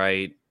midfield,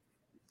 right?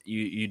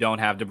 You don't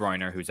have De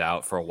Bruyne, who's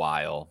out for a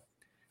while.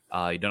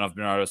 You don't have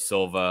Bernardo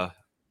Silva.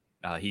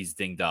 He's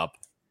dinged up.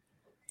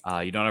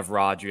 You don't have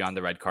Rodri on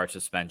the red card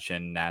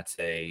suspension. That's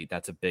a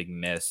big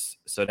miss.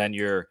 So then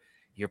you're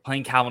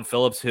playing Calvin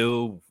Phillips,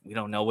 who we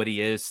don't know what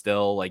he is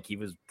still. Like, he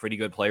was a pretty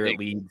good player at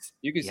Leeds.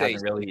 You could he say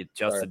hasn't really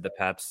adjusted the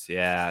peps.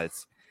 Yeah, it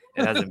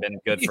hasn't been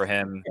good for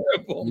him.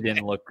 He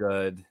didn't look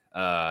good.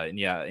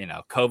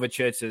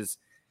 Kovacic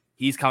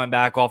he's coming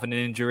back off an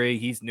injury.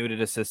 He's new to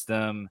the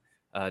system.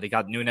 They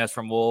got Nunes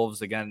from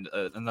Wolves again,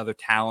 another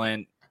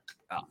talent.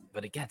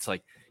 But again, it's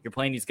like you're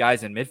playing these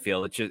guys in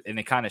midfield. And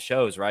it kind of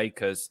shows, right?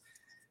 Because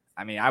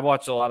I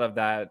watched a lot of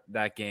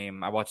that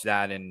game. I watched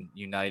that in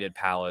United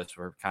Palace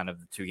were kind of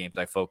the 2 games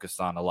I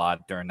focused on a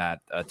lot during that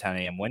 10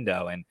 a.m.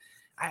 window. And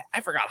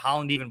I forgot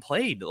Haaland even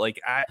played.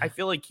 Like, I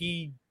feel like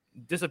he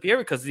disappeared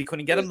because he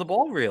couldn't get him the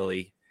ball,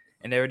 really.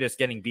 And they were just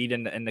getting beat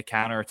in the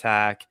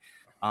counterattack.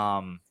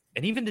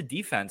 And even the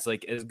defense,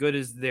 like, as good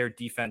as their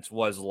defense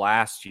was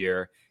last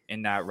year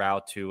in that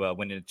route to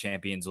winning the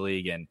Champions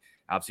League and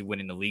obviously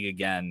winning the league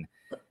again.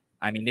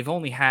 They've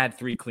only had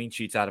 3 clean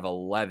sheets out of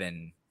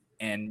 11.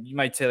 And you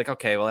might say, like,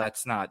 okay, well,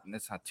 that's not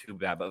too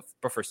bad.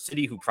 But for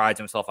City, who prides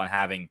himself on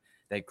having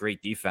that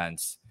great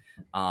defense,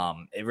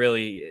 it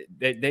really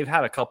they've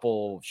had a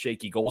couple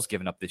shaky goals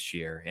given up this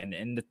year. And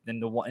in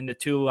the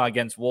 2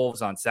 against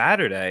Wolves on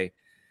Saturday,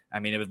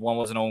 one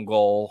was an own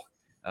goal.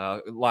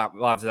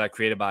 Lots of that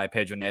created by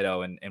Pedro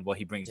Neto and what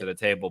he brings to the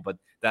table. But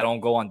that own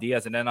goal on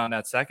Diaz, and then on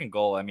that second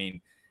goal, I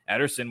mean,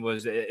 Ederson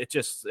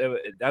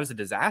that was a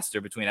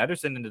disaster between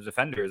Ederson and the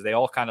defenders. They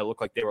all kind of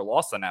looked like they were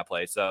lost on that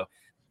play. So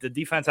the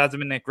defense hasn't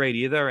been that great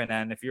either. And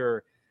then if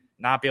you're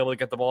not be able to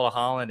get the ball to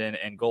Haaland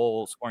and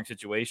goal scoring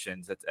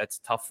situations, that's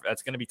tough.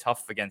 That's going to be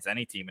tough against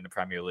any team in the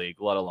Premier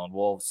League, let alone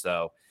Wolves.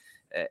 So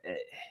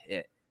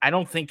I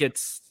don't think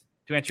it's,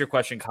 to answer your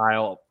question,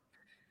 Kyle,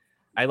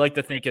 I like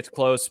to think it's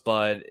close,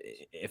 but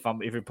if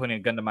you're putting a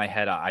gun to my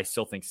head, I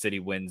still think City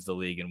wins the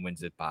league and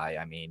wins it by,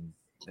 I mean,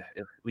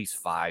 at least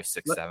 5,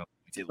 6, 7.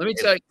 Let me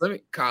tell you,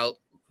 Kyle,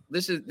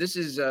 this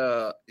is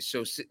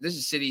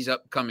City's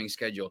upcoming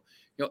schedule.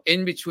 You know,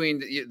 in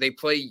between, they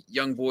play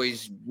Young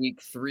Boys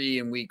week 3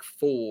 and week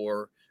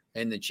 4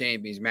 in the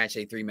Champions,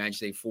 Matchday 3,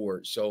 Matchday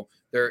 4. So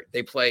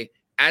they play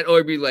at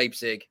RB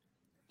Leipzig,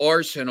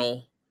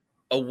 Arsenal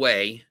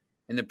away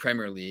in the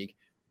Premier League,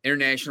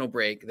 international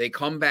break. They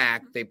come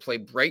back. They play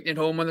Brighton at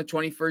home on the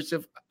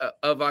 21st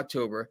of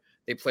October.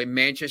 They play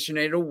Manchester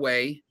United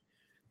away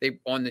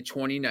on the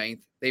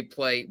 29th. They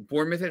play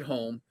Bournemouth at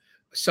home.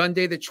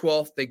 Sunday the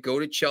 12th, they go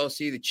to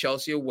the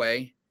Chelsea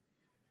away.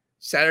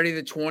 Saturday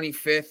the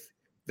 25th,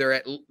 they're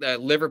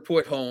at Liverpool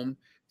at home.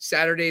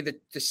 Saturday the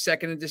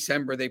 2nd of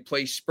December, they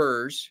play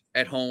Spurs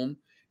at home.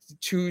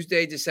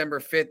 Tuesday, December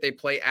 5th, they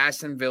play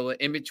Aston Villa.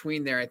 In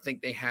between there, I think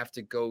they have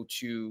to go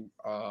to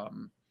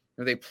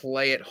they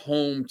play at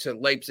home to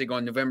Leipzig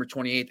on November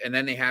 28th, and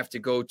then they have to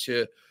go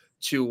to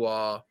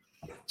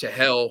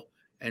hell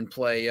and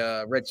play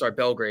Red Star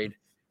Belgrade,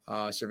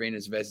 Crvena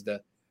Zvezda.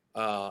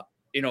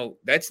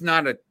 That's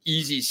not an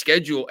easy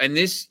schedule. And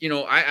this,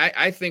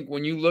 I think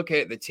when you look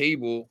at the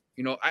table,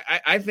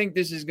 I think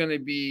this is going to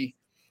be,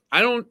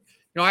 I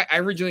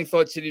originally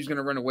thought City was going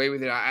to run away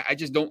with it. I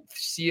just don't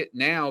see it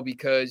now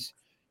because,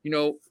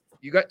 you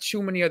got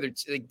too many other,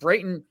 like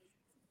Brighton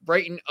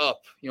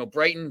up,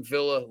 Brighton,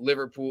 Villa,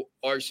 Liverpool,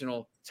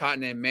 Arsenal,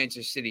 Tottenham,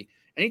 Manchester City.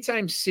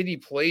 Anytime City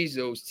plays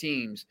those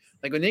teams,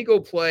 like when they go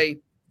play,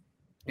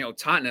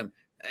 Tottenham,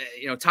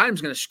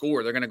 Tottenham's going to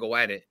score. They're going to go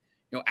at it.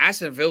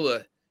 Aston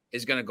Villa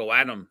is going to go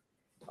at them.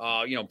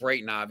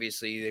 Brighton,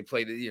 obviously, they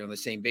play the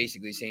same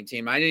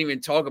team. I didn't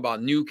even talk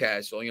about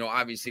Newcastle.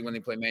 Obviously, when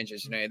they play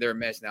Manchester United, they're a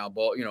mess now.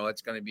 But,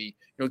 it's going to be,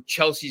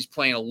 Chelsea's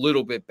playing a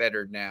little bit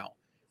better now.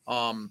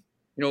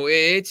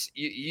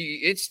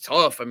 It's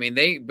tough. I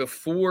mean,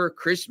 before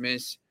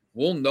Christmas,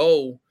 we'll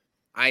know,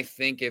 I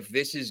think, if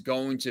this is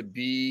going to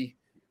be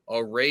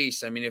a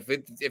race. I mean,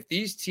 if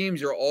these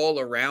teams are all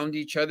around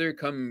each other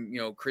come,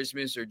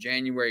 Christmas or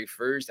January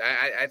 1st,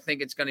 I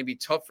think it's going to be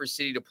tough for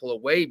City to pull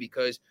away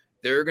because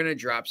they're going to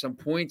drop some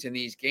points in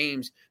these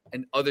games,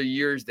 and other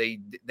years they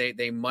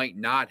might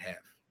not have.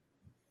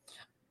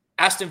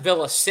 Aston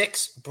Villa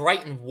 6,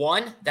 Brighton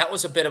 1. That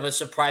was a bit of a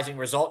surprising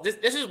result.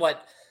 This is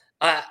what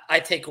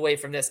I take away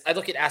from this. I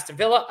look at Aston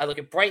Villa. I look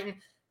at Brighton.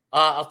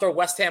 I'll throw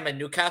West Ham and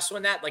Newcastle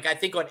in that. Like, I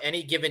think on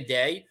any given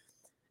day,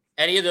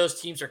 any of those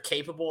teams are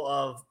capable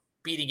of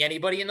beating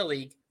anybody in the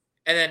league.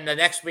 And then the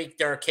next week,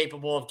 they're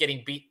capable of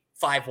getting beat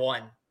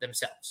 5-1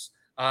 themselves.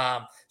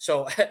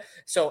 So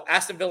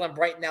Aston Villa and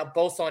Brighton now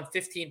both on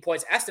 15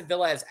 points. Aston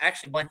Villa has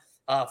actually won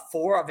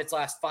 4 of its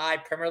last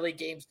 5 Premier League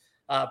games.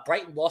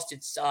 Brighton lost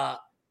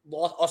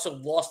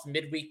lost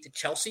midweek to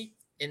Chelsea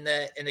in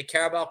the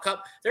Carabao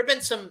Cup. There have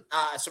been some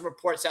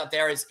reports out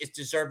there is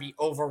De Zerbi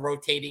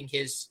over-rotating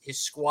his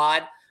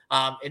squad.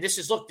 And this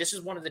is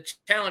one of the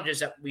challenges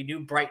that we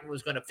knew Brighton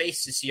was going to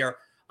face this year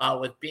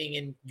with being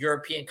in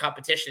European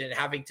competition and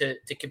having to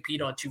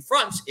compete on 2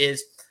 fronts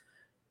is,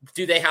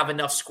 do they have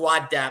enough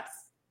squad depth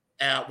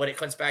when it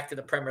comes back to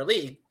the Premier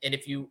League? And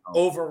if you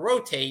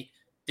over-rotate,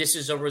 this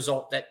is a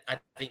result that I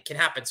think can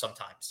happen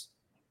sometimes.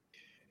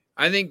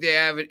 I think they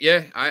have it.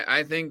 Yeah,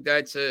 I think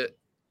that's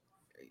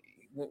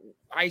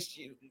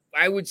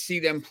I would see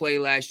them play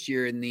last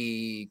year in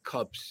the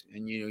cups,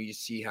 and you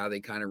see how they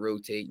kind of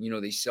rotate.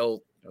 They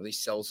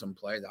sell some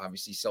players.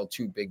 Obviously, sell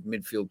 2 big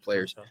midfield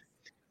players.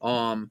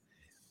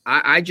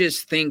 I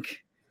just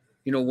think,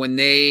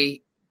 when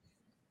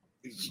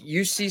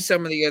you see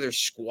some of the other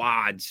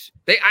squads,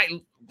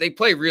 they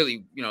play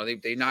really,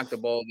 they knock the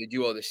ball, they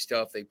do all this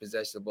stuff, they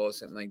possess the ball,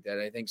 something like that.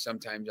 I think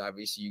sometimes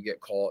obviously you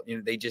get called,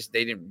 they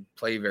didn't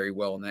play very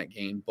well in that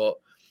game. But,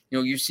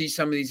 you see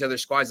some of these other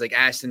squads like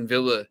Aston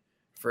Villa,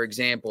 for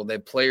example, the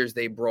players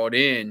they brought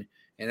in,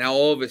 and now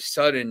all of a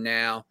sudden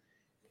now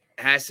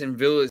Aston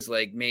Villa is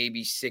like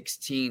maybe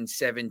 16,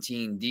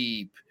 17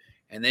 deep.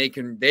 And they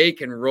can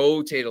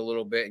rotate a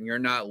little bit, and you're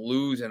not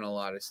losing a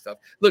lot of stuff.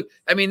 Look,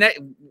 I mean, that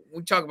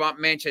we talk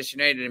about Manchester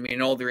United. I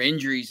mean, all their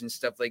injuries and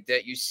stuff like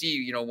that. You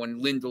see, when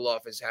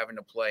Lindelof is having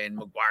to play, and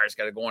Maguire's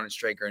got to go on a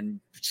striker, and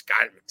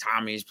Scott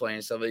McTominay's playing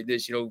and stuff like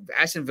this.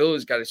 Aston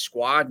Villa's got a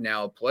squad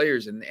now of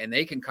players, and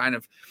they can kind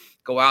of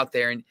go out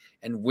there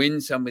and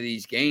win some of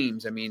these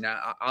games. I mean,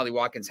 Ollie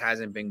Watkins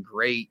hasn't been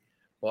great,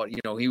 but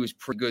he was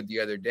pretty good the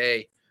other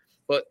day.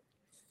 But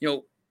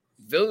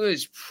Villa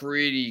is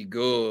pretty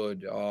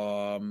good.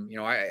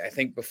 I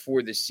think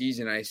before the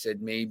season I said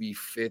maybe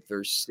 5th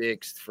or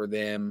 6th for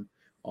them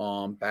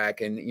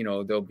back, and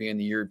they'll be in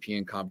the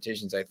European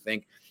competitions. I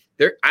think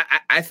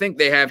I think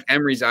they have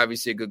Emery's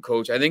obviously a good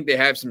coach. I think they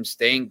have some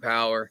staying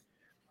power.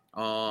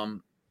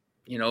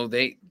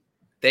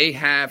 They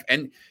have,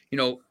 and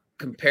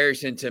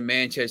comparison to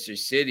Manchester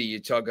City, you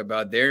talk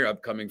about their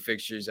upcoming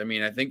fixtures. I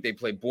mean, I think they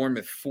play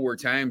Bournemouth 4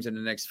 times in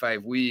the next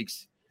 5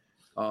 weeks.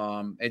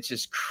 It's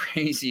just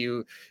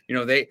crazy.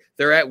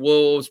 They're at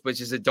Wolves,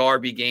 which is a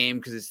derby game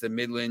because it's the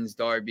Midlands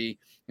derby.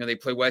 They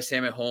play West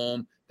Ham at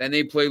home, then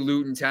they play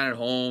Luton Town at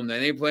home,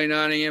 then they play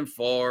Nottingham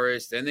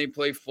Forest, then they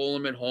play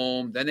Fulham at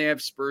home, then they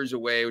have Spurs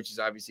away, which is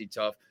obviously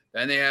tough.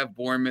 Then they have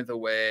Bournemouth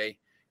away,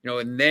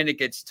 and then it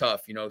gets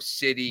tough.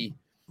 City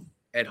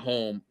at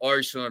home,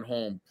 Arsenal at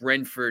home,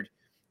 Brentford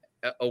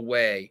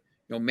away,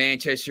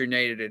 Manchester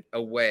United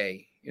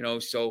away,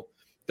 so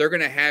they're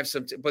going to have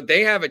but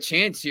they have a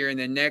chance here in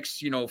the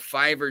next,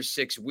 5 or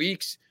 6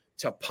 weeks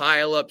to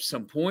pile up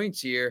some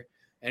points here.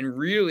 And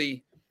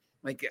really,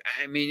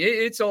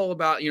 it's all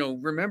about,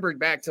 remember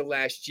back to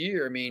last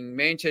year. I mean,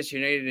 Manchester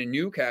United and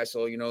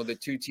Newcastle, the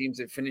 2 teams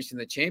that finished in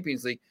the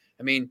Champions League.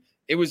 I mean,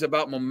 it was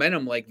about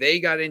momentum. Like, they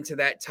got into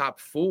that top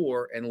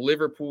 4 and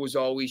Liverpool was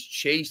always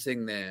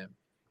chasing them.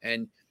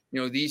 And,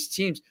 these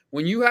teams,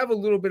 when you have a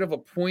little bit of a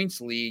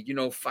points lead,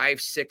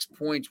 5-6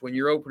 points when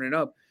you're opening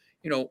up,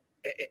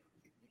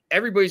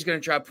 everybody's going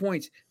to drop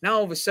points. Now,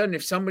 all of a sudden,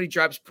 if somebody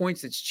drops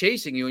points that's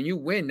chasing you and you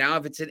win, now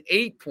if it's an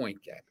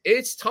 8-point gap,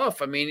 it's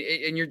tough. I mean,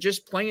 and you're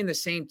just playing the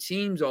same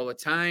teams all the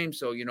time.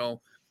 So,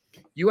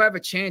 you have a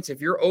chance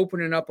if you're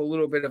opening up a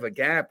little bit of a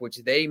gap, which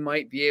they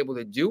might be able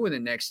to do in the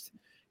next,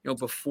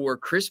 before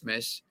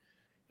Christmas.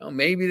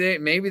 Maybe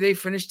they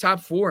finish top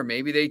 4.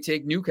 Maybe they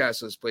take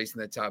Newcastle's place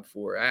in the top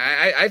 4.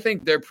 I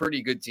think they're a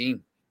pretty good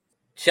team.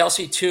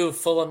 Chelsea 2,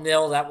 Fulham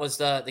 0. That was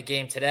the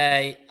game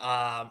today.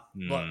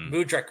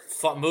 Mudryk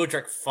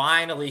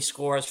finally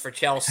scores for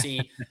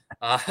Chelsea.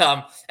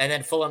 And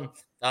then Fulham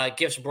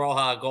gives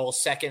Broha a goal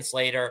seconds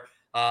later.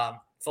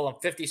 Fulham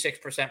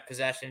 56%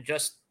 possession,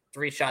 just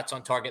 3 shots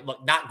on target.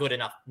 Look, not good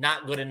enough.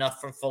 Not good enough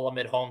from Fulham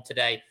at home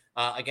today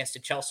against a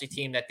Chelsea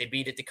team that they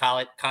beat at the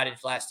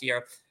Cottage last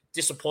year.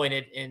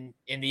 Disappointed in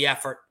the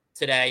effort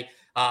today.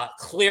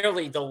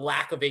 Clearly, the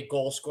lack of a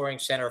goal-scoring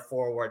center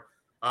forward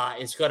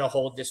is going to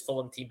hold this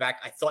Fulham team back.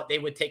 I thought they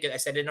would take it. I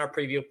said in our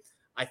preview,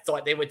 I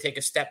thought they would take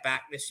a step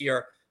back this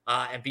year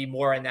and be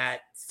more in that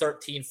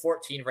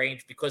 13-14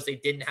 range because they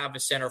didn't have a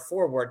center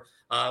forward.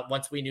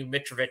 Once we knew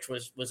Mitrovic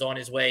was on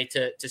his way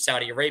to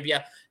Saudi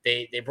Arabia,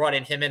 they brought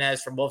in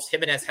Jimenez from Wolves.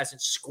 Jimenez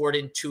hasn't scored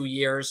in 2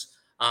 years.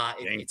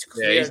 It's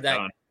clear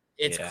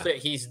clear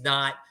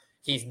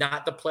he's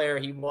not the player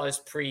he was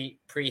pre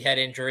head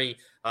injury.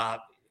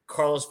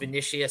 Carlos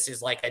Vinicius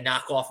is like a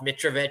knockoff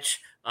Mitrovic.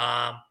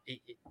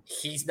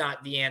 He's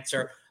not the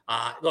answer.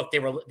 Look,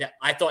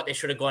 I thought they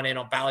should have gone in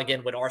on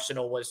Balogun when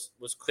Arsenal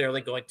was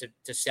clearly going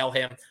to sell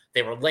him.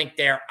 They were linked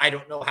there. I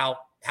don't know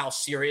how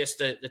serious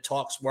the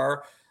talks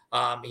were.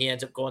 He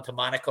ends up going to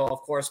Monaco, of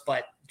course,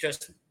 but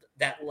just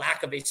that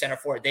lack of a center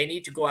forward. They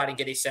need to go out and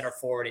get a center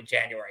forward in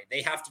January.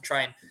 They have to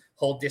try and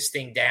hold this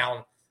thing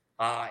down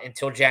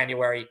until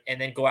January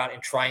and then go out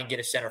and try and get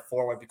a center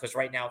forward because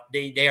right now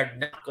they are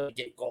not going to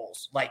get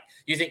goals. Like,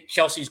 you think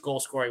Chelsea's goal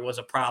scoring was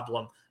a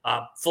problem.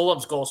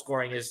 Fulham's goal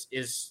scoring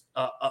is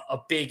a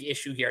big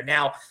issue here.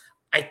 Now,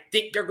 I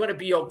think they're going to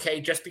be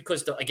okay just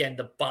because,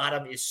 the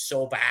bottom is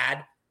so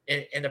bad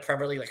in the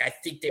Premier League. Like, I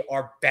think they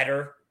are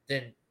better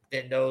than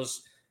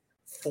those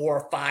 4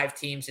 or 5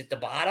 teams at the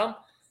bottom.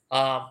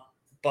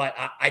 But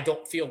I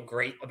don't feel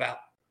great about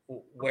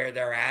where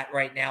they're at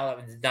right now. It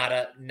was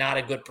not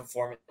a good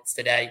performance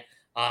today.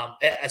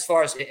 As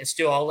far as, and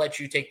still, I'll let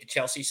you take the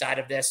Chelsea side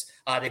of this.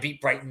 They beat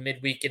Brighton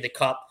midweek in the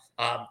Cup.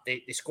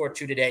 They scored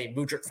 2 today.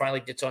 Mudryk finally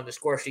gets on the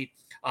score sheet.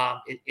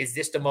 Is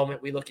this the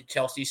moment we look at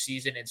Chelsea's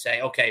season and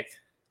say, okay,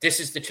 this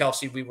is the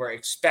Chelsea we were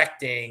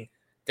expecting?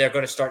 They're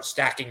going to start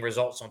stacking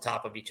results on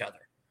top of each other.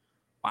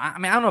 I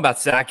mean, I don't know about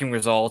stacking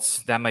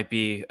results. That might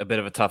be a bit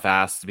of a tough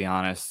ask, to be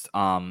honest.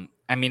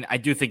 I mean, I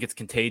do think it's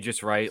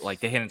contagious, right?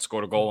 Like, they hadn't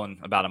scored a goal in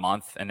about a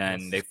month, and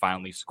then they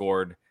finally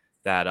scored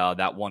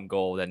that one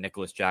goal, that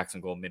Nicholas Jackson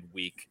goal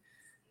midweek.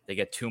 They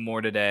get 2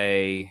 more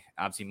today.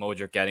 Obviously,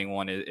 Mudryk getting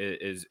one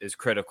is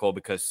critical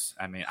because,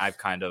 I mean, I've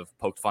kind of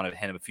poked fun at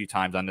him a few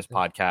times on this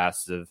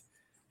podcast of,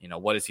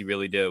 what does he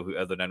really do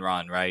other than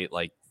run, right?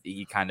 Like,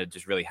 he kind of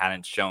just really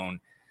hadn't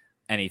shown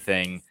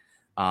anything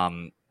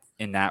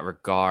in that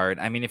regard.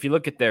 I mean, if you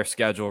look at their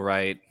schedule,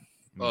 right?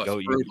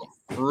 Brutal.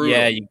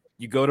 Yeah,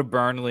 you go to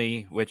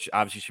Burnley, which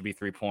obviously should be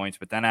 3 points.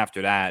 But then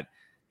after that,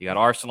 you got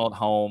Arsenal at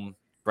home,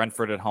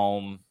 Brentford at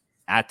home,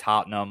 at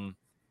Tottenham,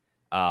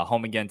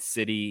 home against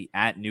City,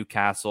 at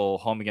Newcastle,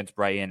 home against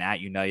Brighton, at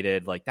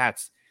United. Like,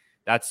 that's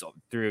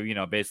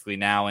through, basically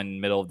now in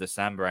middle of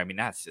December. I mean,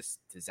 that's just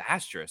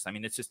disastrous. I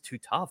mean, it's just too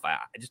tough. I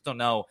just don't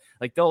know.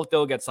 Like,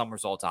 they'll get some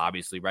results,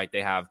 obviously, right?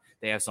 They have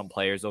some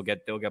players. They'll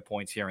get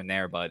points here and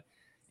there. But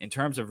in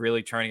terms of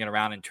really turning it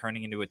around and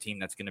turning into a team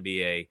that's going to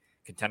be a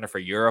contender for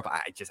Europe,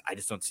 I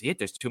just don't see it.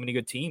 There's too many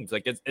good teams.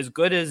 Like, as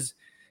good as,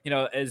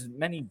 as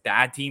many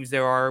bad teams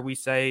there are, we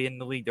say, in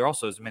the league, there are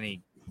also as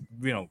many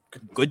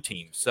good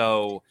teams.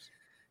 So,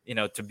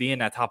 to be in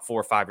that top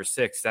 4, 5, or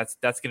 6, that's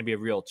going to be a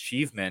real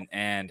achievement.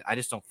 And I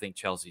just don't think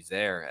Chelsea's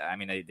there. I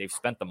mean, they've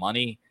spent the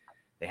money,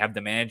 they have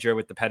the manager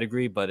with the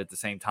pedigree, but at the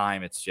same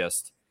time, it's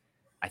just,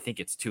 I think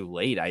it's too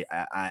late.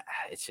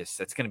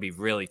 It's going to be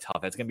really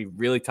tough. It's going to be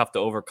really tough to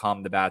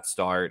overcome the bad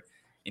start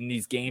in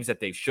these games that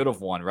they should have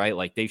won, right?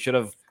 Like they should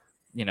have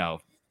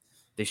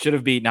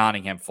beat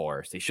Nottingham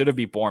Forest. They should have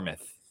beat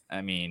Bournemouth.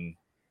 I mean,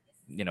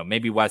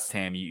 maybe West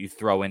Ham you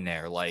throw in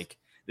there. Like,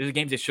 these are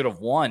games they should have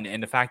won.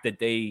 And the fact that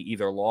they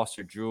either lost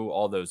or drew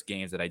all those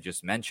games that I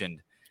just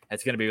mentioned,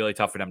 it's going to be really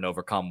tough for them to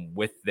overcome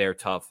with their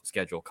tough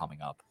schedule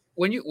coming up.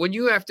 When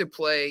you have to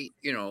play,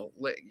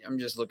 I'm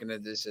just looking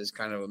at this as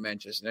kind of a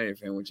Manchester United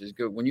fan, which is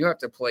good. When you have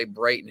to play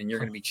Brighton and you're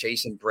going to be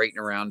chasing Brighton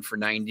around for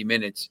 90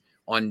 minutes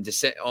on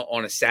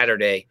a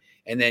Saturday,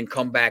 and then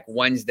come back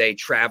Wednesday,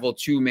 travel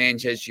to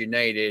Manchester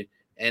United,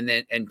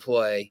 and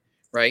play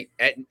right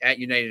at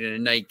United in a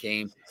night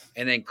game,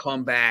 and then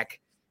come back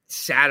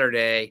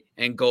Saturday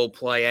and go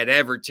play at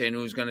Everton,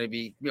 who's going to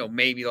be,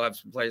 maybe they'll have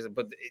some players,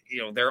 but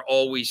they're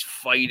always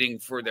fighting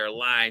for their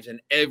lives.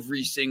 And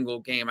every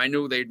single game, I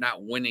know they're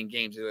not winning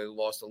games, they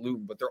lost to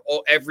Luton, but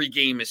every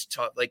game is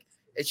tough. Like,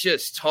 it's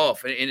just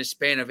tough in a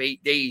span of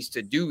 8 days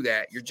to do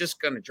that. You're just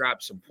going to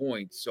drop some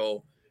points.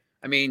 So,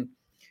 I mean,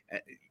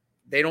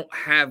 they don't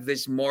have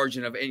this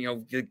margin of,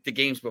 the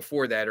games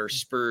before that are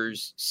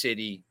Spurs,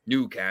 City,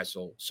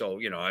 Newcastle. So,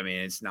 I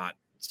mean, it's not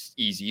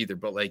easy either,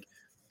 but like,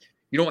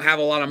 you don't have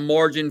a lot of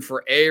margin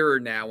for error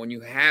now when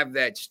you have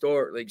that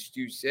start, like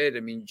Stu said. I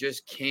mean, you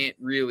just can't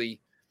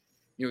really,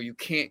 you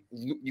can't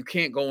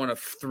go on a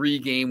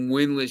 3-game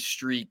winless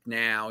streak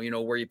now,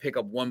 where you pick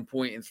up 1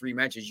 point in 3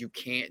 matches. You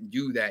can't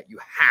do that. You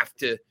have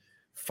to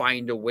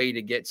find a way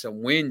to get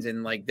some wins,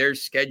 and like their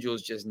schedule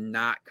is just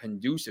not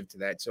conducive to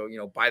that. So,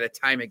 by the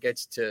time it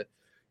gets to,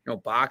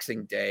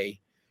 Boxing Day,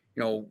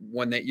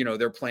 when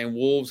they're playing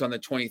Wolves on the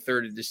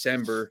 23rd of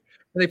December,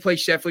 they play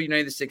Sheffield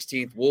United the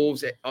 16th,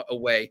 Wolves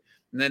away.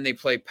 And then they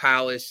play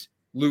Palace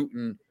and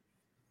Luton.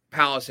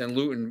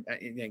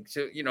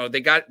 So,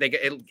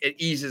 it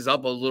eases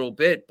up a little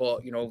bit,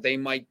 but, they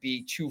might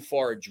be too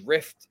far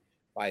adrift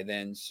by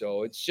then.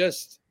 So it's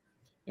just,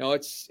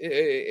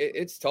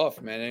 it's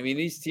tough, man. I mean,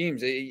 these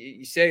teams,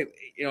 you say,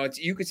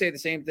 you could say the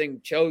same thing.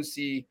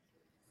 Chelsea,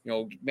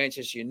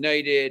 Manchester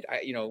United,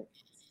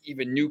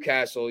 even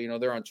Newcastle,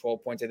 they're on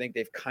 12 points. I think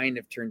they've kind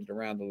of turned it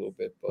around a little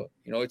bit, but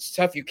it's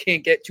tough. You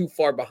can't get too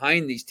far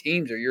behind these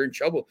teams or you're in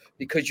trouble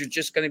because you're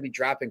just going to be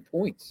dropping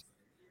points.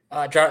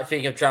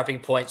 Speaking of dropping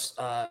points,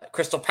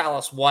 Crystal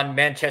Palace 1,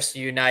 Manchester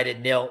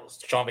United 0.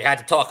 Sean, we had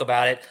to talk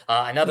about it.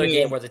 Another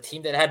game where the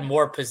team that had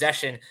more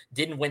possession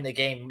didn't win the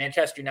game.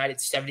 Manchester United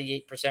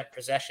 78%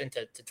 possession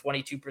to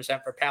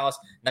 22% for Palace,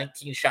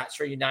 19 shots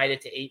for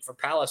United to 8 for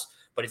Palace.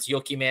 But it's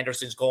Joachim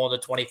Andersen's goal in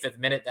the 25th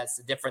minute. That's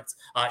the difference.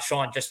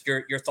 Sean, just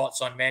your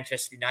thoughts on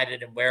Manchester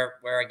United and where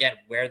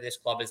this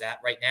club is at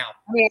right now.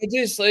 I mean, I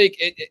just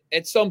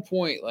at some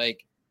point, I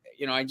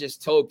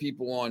just told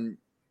people on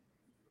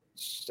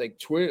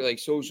Twitter,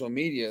 social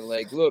media,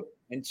 look,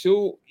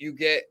 until you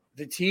get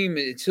the team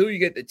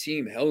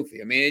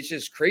healthy. I mean, it's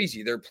just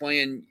crazy. They're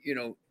playing,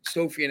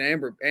 Sophie and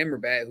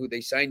Amrabat, who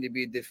they signed to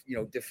be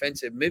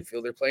defensive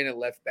midfield. They're playing at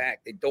left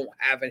back. They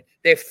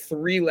have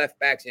 3 left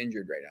backs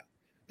injured right now.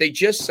 They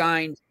just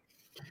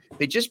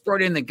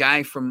brought in the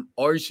guy from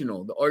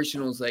Arsenal. The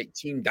Arsenal's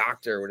team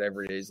doctor or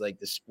whatever it is, the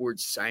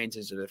sports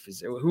scientist or the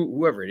physician,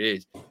 whoever it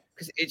is.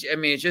 Because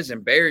it's just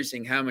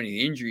embarrassing how many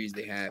injuries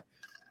they have.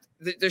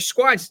 The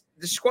squad's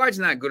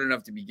not good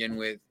enough to begin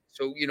with.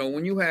 So,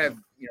 when you have,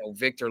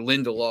 Victor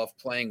Lindelof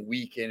playing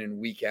week in and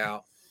week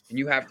out, and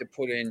you have to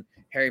put in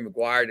Harry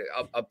Maguire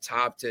up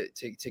top to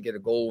get a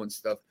goal and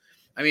stuff.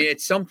 I mean,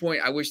 at some point,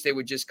 I wish they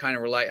would just kind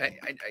of rely.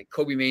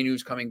 Kobe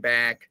Mainoo's coming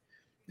back.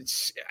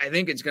 I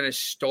think it's going to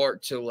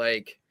start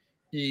to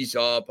ease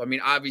up. I mean,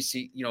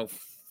 obviously,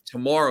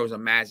 tomorrow's a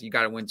massive. You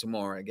got to win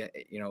tomorrow. Again,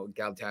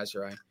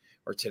 Galatasaray,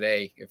 or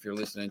today, if you're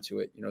listening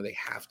to it, they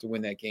have to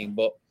win that game.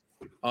 But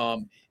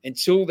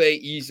until they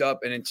ease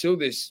up and until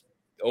this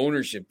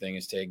ownership thing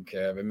is taken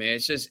care of, I mean,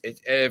 it's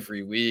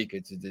every week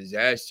it's a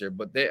disaster.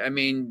 But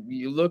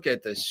you look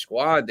at the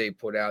squad they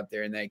put out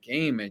there in that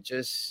game,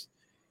 it's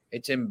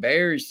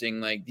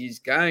embarrassing. These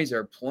guys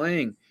are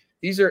playing.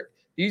 These are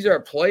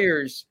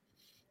players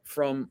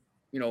from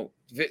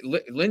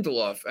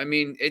Lindelof. I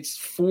mean, it's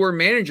 4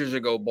 managers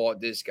ago bought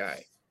this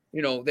guy.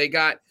 They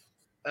got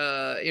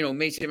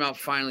Mason Mount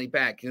finally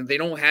back. They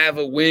don't have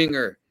a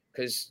winger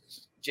because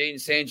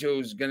Jadon Sancho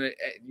is gonna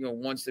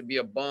wants to be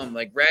a bum.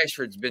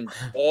 Rashford's been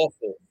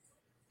awful.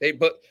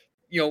 But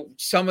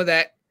some of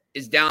that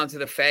is down to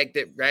the fact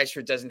that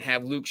Rashford doesn't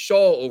have Luke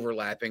Shaw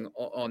overlapping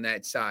on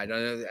that side.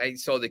 I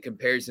saw the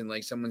comparison.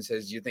 Someone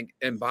says, you think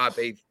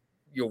Mbappe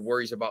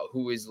worries about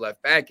who his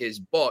left back is,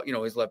 but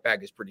his left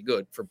back is pretty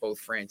good for both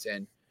France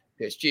and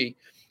PSG.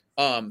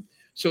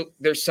 So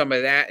there's some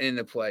of that in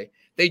the play.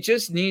 They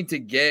just need to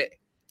get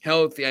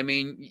healthy. I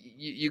mean,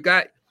 you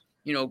got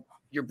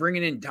you're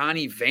bringing in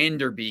Donnie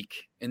Vanderbeek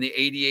in the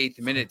 88th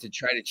minute to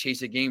try to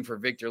chase a game for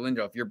Victor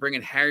Lindelof. You're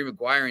bringing Harry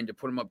Maguire in to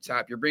put him up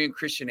top. You're bringing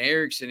Christian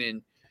Eriksen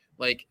in,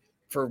 like,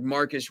 for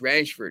Marcus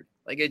Rashford.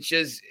 Like,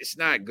 it's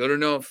not good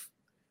enough.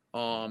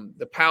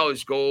 The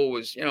Palace goal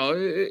was,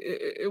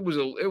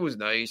 it was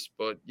nice,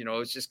 but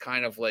it's just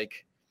kind of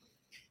like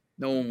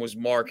no one was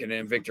marking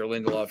him. Victor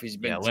Lindelof, he's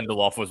been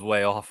Lindelof was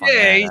way off.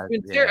 Yeah, he's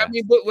been terrible. I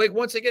mean, but like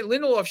once again,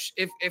 Lindelof,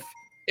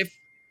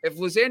 if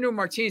Lisandro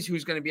Martinez,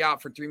 who's going to be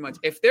out for 3 months,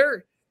 if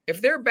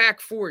their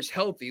back four is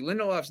healthy,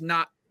 Lindelof's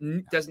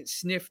doesn't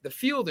sniff the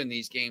field in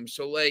these games.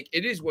 So like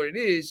it is what it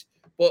is.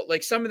 But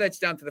like some of that's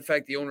down to the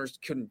fact the owners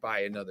couldn't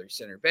buy another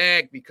center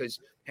back because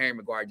Harry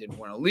Maguire didn't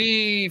want to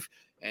leave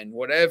and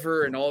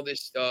whatever and all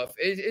this stuff.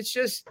 It's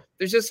just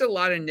there's just a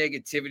lot of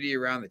negativity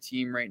around the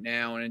team right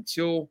now. And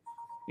until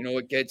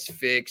it gets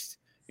fixed,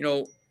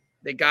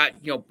 they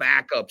got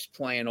backups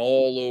playing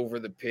all over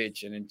the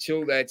pitch, and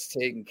until that's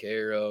taken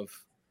care of,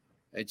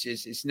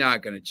 it's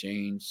not going to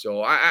change.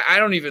 So I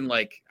don't even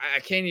I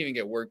can't even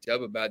get worked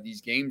up about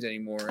these games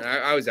anymore. And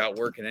I was out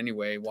working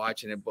anyway,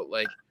 watching it, but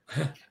like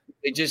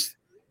they just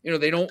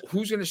they don't.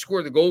 Who's going to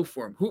score the goal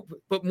for them?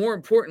 But more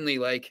importantly,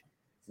 like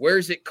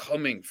where's it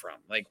coming from?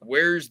 Like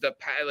where's the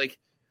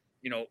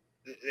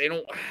they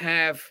don't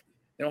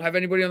have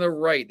anybody on the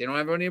right. They don't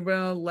have anybody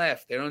on the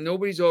left.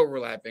 Nobody's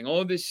overlapping.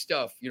 All this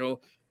stuff,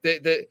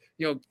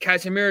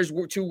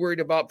 Casemiro's too worried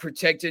about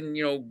protecting,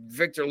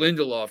 Victor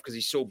Lindelof because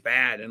he's so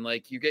bad. And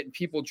like you're getting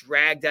people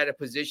dragged out of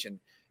position.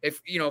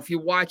 If you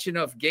watch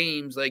enough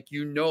games, like,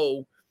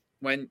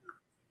 when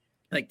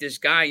like this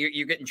guy,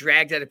 you're getting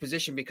dragged out of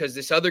position because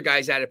this other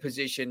guy's out of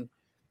position.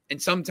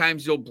 And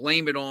sometimes you'll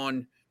blame it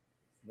on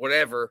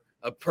whatever,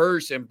 a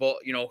person, but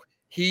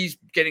he's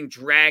getting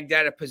dragged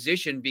out of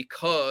position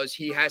because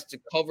he has to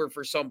cover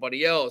for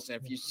somebody else.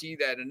 And if you see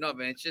that enough,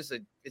 and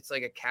it's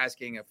like a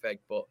cascading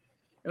effect. But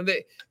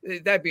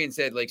that being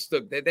said, like,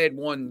 look, they had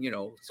won,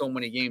 so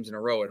many games in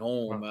a row at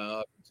home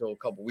until a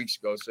couple weeks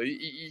ago. So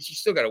you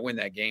still got to win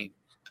that game.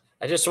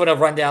 I just want to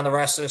run down the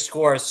rest of the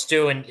scores,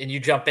 Stu, and you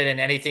jump in and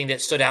anything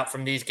that stood out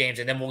from these games,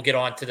 and then we'll get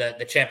on to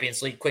the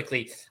Champions League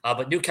quickly.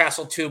 But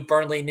Newcastle 2,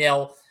 Burnley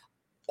 0,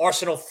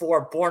 Arsenal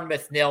 4,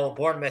 Bournemouth 0.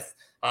 Bournemouth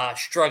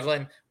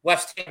struggling.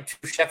 West Ham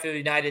 2, Sheffield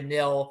United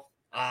 0.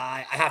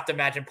 I have to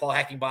imagine Paul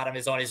Heckingbottom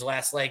is on his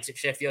last legs at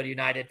Sheffield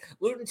United.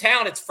 Luton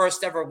Town, its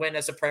first ever win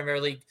as a Premier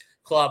League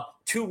club,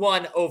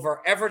 2-1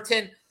 over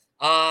Everton.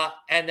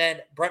 And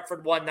then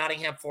Brentford 1,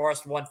 Nottingham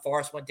Forest 1.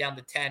 Forest went down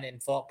to 10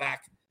 and fought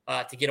back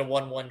to get a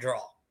 1-1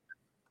 draw.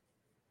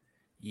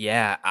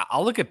 Yeah,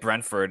 I'll look at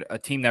Brentford, a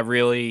team that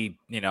really,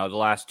 the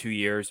last 2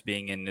 years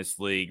being in this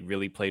league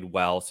really played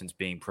well since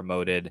being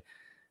promoted.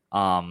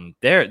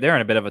 They're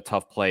in a bit of a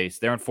tough place.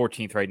 They're in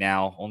 14th right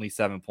now, only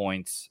 7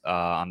 points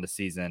on the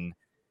season.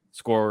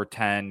 Score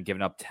 10,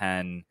 giving up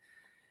 10.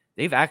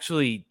 They've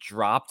actually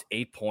dropped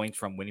 8 points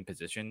from winning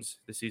positions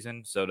this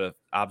season. So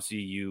obviously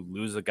you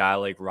lose a guy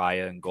like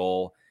Raya in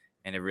goal,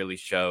 and it really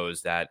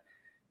shows that,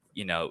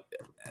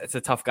 it's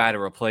a tough guy to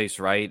replace,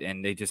 right?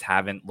 And they just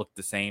haven't looked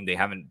the same. They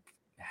haven't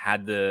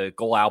had the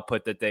goal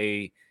output that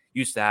they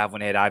used to have when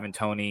they had Ivan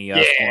Toney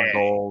scoring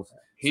goals.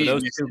 So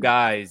those two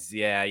guys,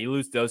 you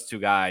lose those two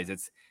guys.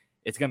 It's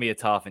going to be a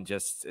tough, and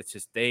it's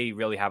just they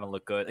really haven't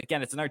looked good.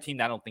 Again, it's another team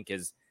that I don't think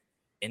is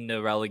in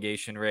the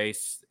relegation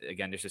race.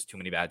 Again, there's just too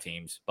many bad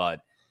teams,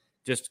 but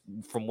just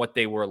from what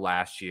they were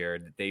last year,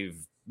 they've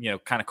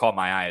kind of caught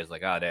my eye as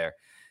like,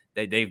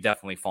 they've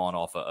definitely fallen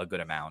off a good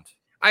amount.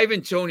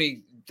 Ivan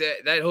Toney,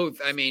 that whole,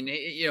 I mean,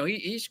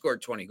 he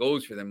scored 20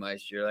 goals for them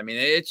last year. I mean,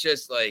 it's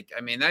just like,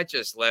 that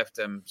just left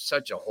them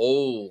such a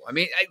hole.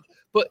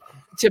 But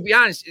to be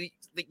honest, you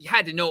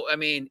had to know,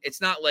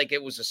 it's not like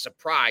it was a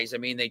surprise.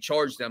 They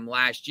charged them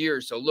last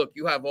year. So look,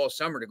 you have all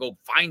summer to go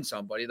find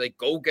somebody, like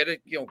go get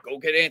it, go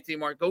get Anthony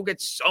Mark, go get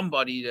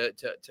somebody to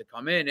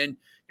come in. And,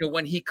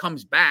 when he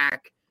comes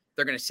back,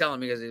 they're going to sell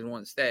him because he doesn't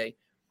want to stay.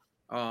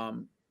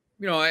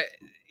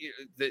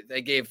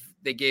 They gave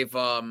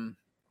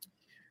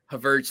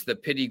Havertz the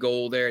pity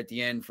goal there at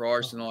the end for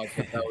Arsenal. I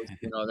think that was,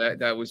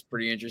 that was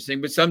pretty interesting.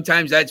 But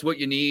sometimes that's what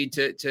you need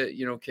to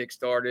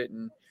kickstart it.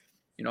 And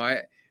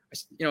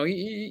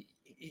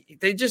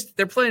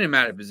they're playing him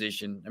out of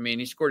position.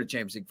 He scored a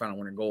Champions League final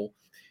winner goal.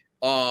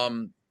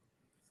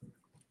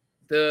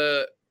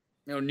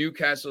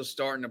 Newcastle's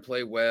starting to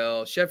play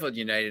well. Sheffield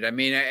United.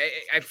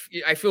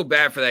 I feel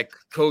bad for that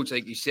coach,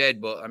 like you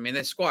said, but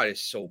that squad is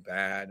so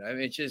bad.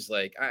 It's just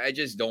like I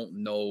just don't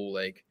know,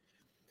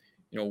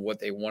 what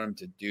they want him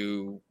to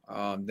do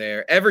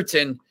there.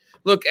 Everton,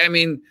 look,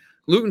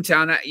 Luton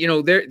Town,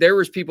 there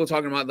was people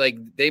talking about like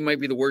they might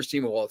be the worst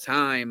team of all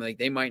time. Like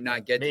they might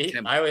not get me.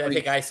 I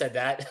think I said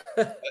that.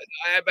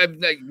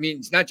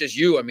 It's not just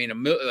you.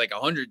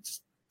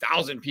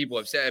 100,000 people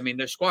have said.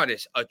 Their squad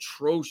is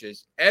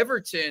atrocious.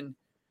 Everton,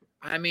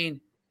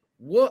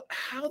 what?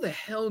 How the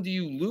hell do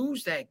you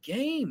lose that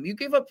game? You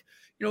gave up,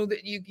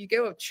 you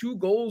gave up 2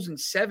 goals in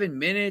 7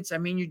 minutes.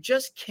 You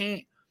just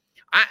can't.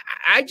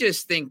 I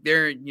just think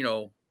they're,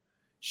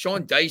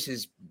 Sean Dyche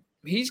is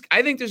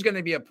I think there's going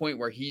to be a point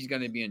where he's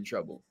going to be in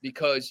trouble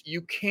because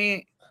you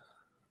can't.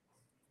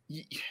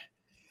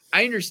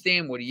 I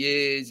understand what he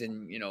is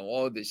and,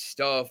 all this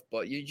stuff,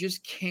 but you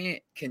just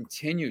can't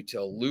continue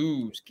to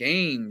lose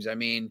games. I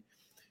mean,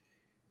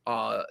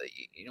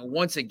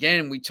 once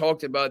again, we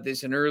talked about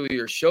this in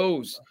earlier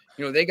shows.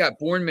 They got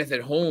Bournemouth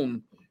at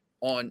home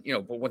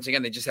but once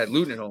again, they just had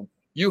Luton at home.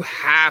 You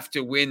have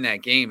to win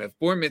that game. If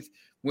Bournemouth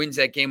wins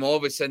that game, all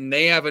of a sudden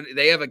they have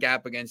a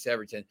gap against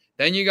Everton.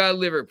 Then you got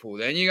Liverpool.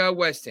 Then you got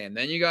West Ham.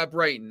 Then you got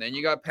Brighton. Then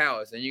you got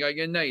Palace. Then you got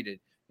United.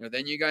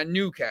 Then you got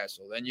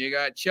Newcastle. Then you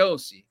got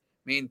Chelsea.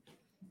 I mean,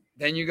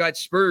 then you got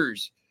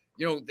Spurs.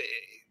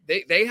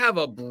 They have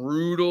a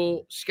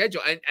brutal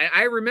schedule. And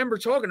I remember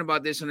talking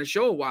about this on a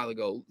show a while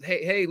ago.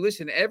 Hey,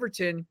 listen,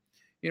 Everton,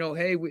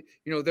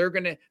 they're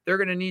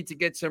gonna need to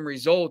get some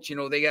results.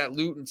 They got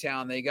Luton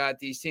Town. They got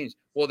these teams.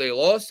 Well, they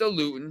lost to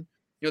Luton.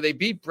 They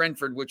beat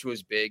Brentford, which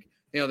was big.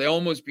 They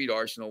almost beat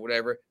Arsenal,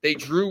 whatever. They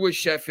drew with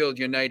Sheffield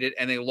United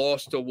and they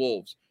lost to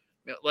Wolves.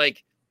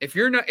 Like if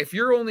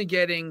you're only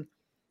getting,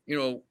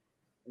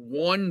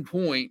 1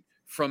 point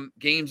from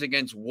games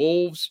against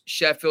Wolves,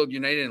 Sheffield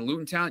United, and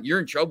Luton Town, you're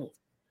in trouble.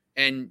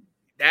 And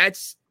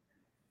that's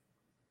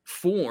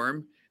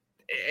form.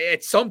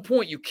 At some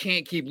point, you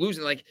can't keep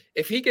losing. Like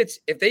if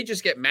they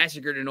just get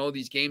massacred in all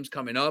these games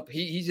coming up,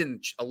 he's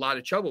in a lot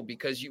of trouble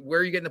because where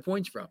are you getting the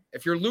points from?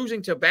 If you're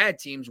losing to bad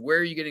teams, where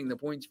are you getting the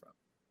points from?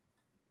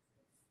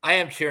 I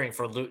am cheering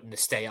for Luton to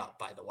stay up,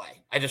 by the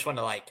way. I just want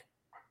to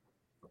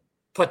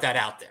put that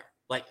out there.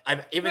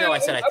 Even though I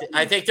said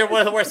I think they're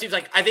one of the worst teams.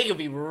 I think it would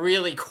be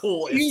really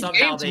cool if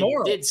somehow they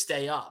did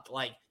stay up.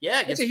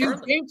 It's a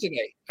huge game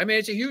today. I mean,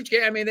 it's a huge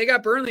game. I mean, they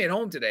got Burnley at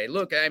home today.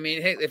 Look, I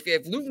mean, hey,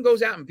 if Luton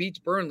goes out and beats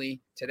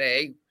Burnley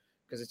today,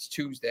 because it's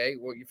Tuesday,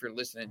 well, if you're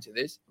listening to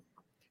this,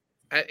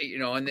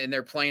 and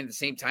they're playing at the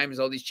same time as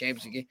all these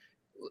championship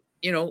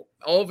games,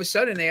 all of a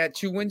sudden they had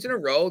 2 wins in a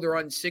row. They're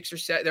on 6 or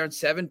 7. They're on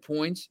 7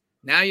 points.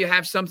 Now you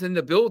have something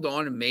to build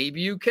on, and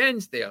maybe you can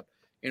stay up.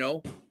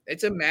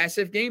 It's a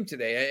massive game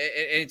today.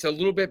 And it's a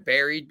little bit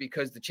buried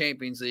because the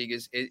Champions League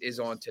is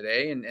on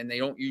today, and they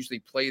don't usually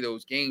play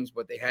those games,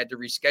 but they had to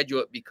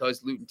reschedule it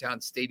because Luton Town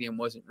Stadium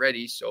wasn't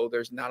ready, so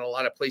there's not a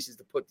lot of places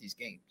to put these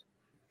games.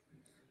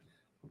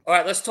 All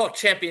right, let's talk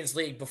Champions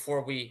League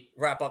before we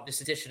wrap up this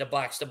edition of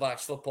Box to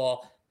Box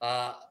Football.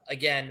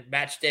 Again,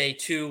 match day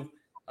 2,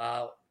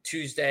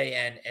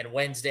 Tuesday and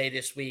Wednesday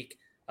this week.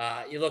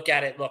 You look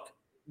at it,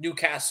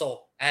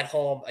 Newcastle at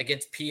home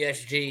against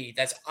PSG.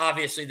 That's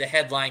obviously the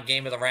headline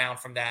game of the round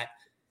from that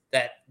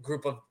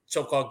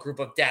so-called group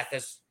of death,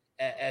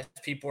 as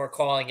people are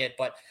calling it.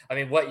 But I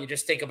mean, what you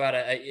just think about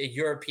a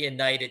European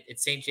night at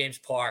St. James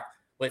Park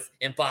with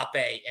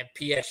Mbappe and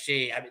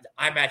PSG. I mean,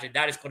 I imagine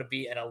that is going to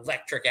be an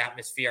electric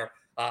atmosphere.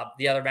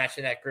 The other match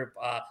in that group,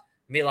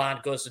 Milan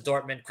goes to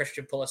Dortmund.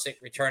 Christian Pulisic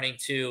returning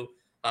to.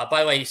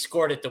 By the way, he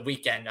scored at the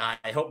weekend. I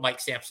hope Mike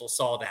Samsel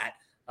saw that.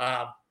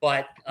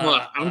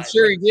 I'm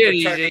sure he did.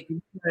 He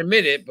didn't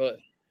admit it, but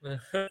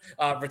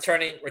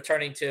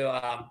returning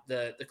to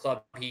the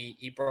club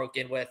he broke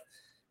in with.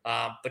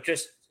 But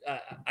just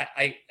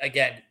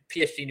again,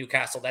 PSG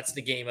Newcastle. That's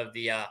the game of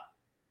the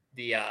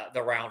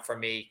round for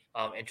me,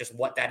 and just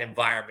what that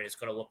environment is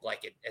going to look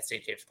like at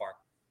St. James Park.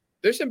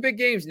 There's some big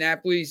games.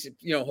 Napoli's,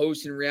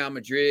 hosting Real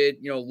Madrid,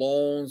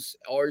 Lens,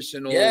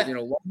 Arsenal, Lens.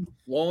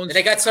 And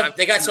they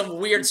got some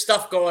weird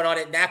stuff going on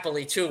at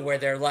Napoli too, where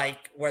they're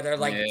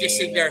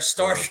dissing their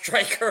star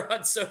striker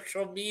on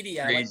social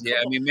media. Crazy.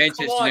 I mean,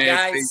 Manchester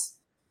United,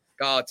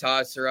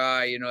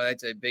 Galatasaray,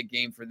 that's a big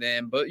game for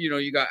them. But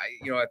you got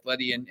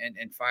Atleti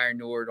and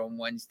Feyenoord on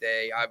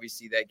Wednesday.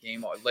 Obviously, that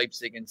game,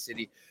 Leipzig and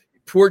City.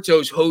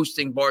 Porto's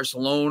hosting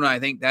Barcelona. I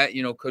think that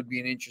could be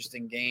an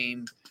interesting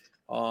game.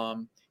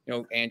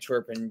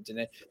 Antwerp and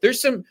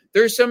there's some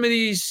of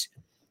these,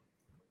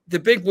 the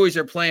big boys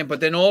are playing,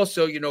 but then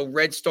also,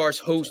 Red Star's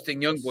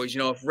hosting Young Boys.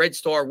 If Red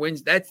Star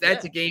wins, that's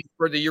a game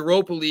for the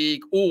Europa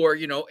League, or,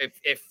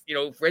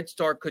 if Red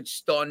Star could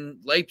stun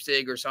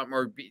Leipzig or something,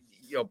 or,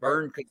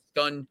 Bern could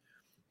stun,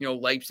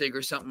 Leipzig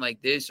or something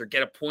like this, or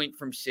get a point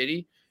from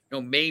City.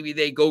 Maybe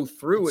they go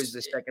through as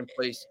the second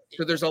place.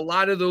 So there's a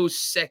lot of those,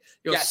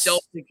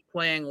 Celtics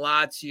playing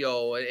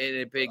Lazio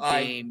in a big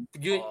game.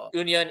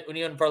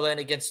 Union Berlin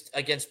against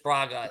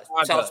Braga.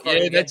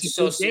 Salzburg against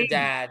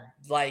Sociedad.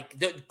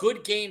 The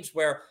good games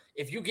where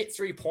if you get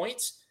 3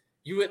 points,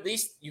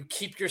 you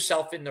keep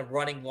yourself in the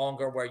running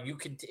longer. Where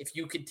if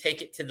you could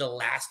take it to the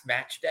last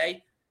match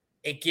day,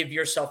 it give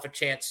yourself a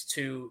chance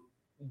to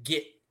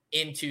get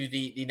into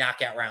the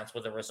knockout rounds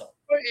with a result.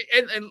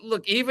 And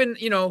look, even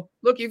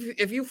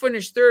if you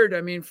finish third,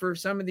 I mean, for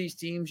some of these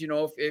teams,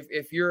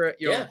 if you're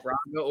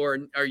Braga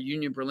or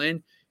Union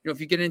Berlin, if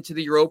you get into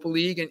the Europa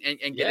League and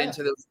get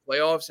into those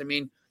playoffs, I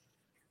mean,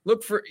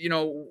 look for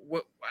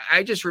what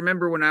I just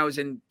remember when I was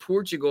in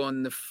Portugal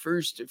on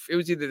it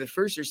was either the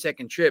first or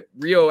second trip.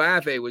 Rio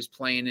Ave was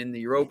playing in the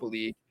Europa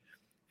League,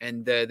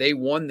 and they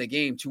won the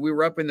game too. We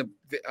were up in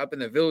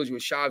the village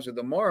with Shabs with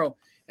Amaro,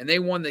 and they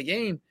won the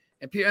game.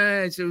 And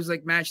it was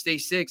like match day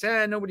 6.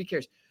 Nobody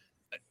cares.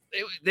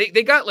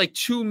 they got like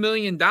 $2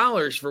 million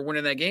for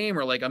winning that game,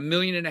 or like €1.5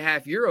 million.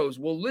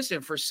 Well,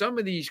 listen, for some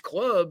of these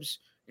clubs,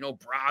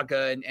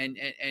 Braga and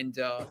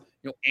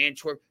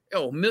Antwerp,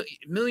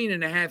 $1.5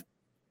 million,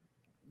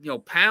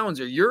 pounds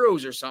or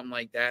euros or something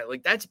like that.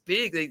 Like, that's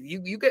big.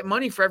 You get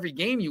money for every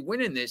game you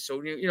win in this.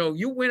 So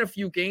you win a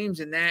few games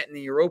in that, in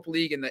the Europa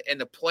League and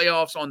the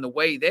playoffs on the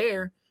way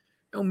there.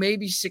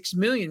 Maybe 6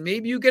 million.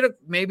 Maybe you get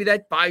maybe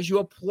that buys you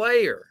a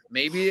player.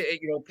 Maybe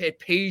it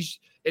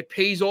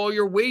pays all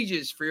your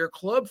wages for your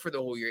club for the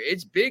whole year.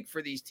 It's big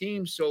for these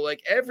teams. So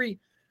like I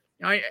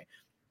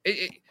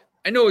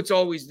know it's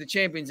always, the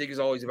Champions League is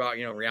always about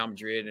Real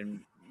Madrid and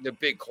the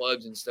big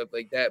clubs and stuff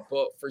like that.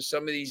 But for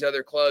some of these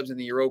other clubs in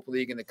the Europa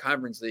League and the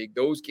Conference League,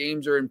 those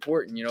games are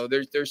important.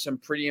 There's some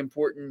pretty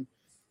important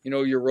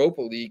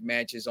Europa League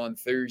matches on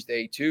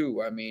Thursday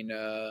too. I mean,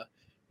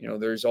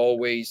 there's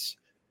always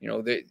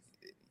that.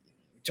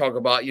 Talk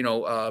about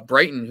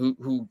Brighton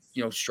who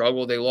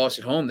struggled. They lost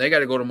at home. They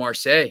got to go to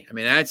Marseille. I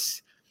mean,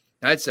 that's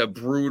a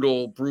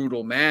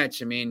brutal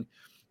match. I mean,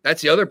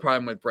 that's the other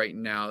problem with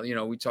Brighton now.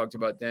 We talked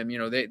about them.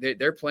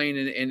 They're playing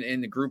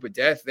in the group of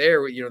death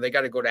there. They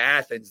got to go to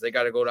Athens. They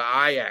got to go to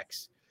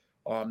Ajax.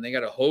 They got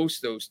to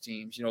host those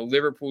teams.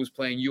 Liverpool's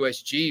playing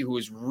USG, who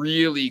was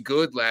really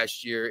good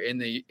last year in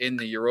the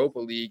Europa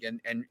League and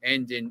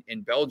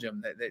in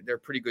Belgium. They're a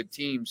pretty good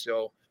team.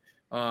 So.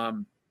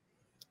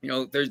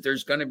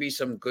 There's going to be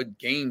some good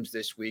games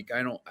this week.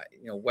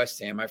 West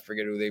Ham, I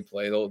forget who they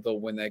play. They'll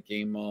win that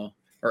game, or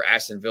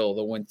Aston Villa,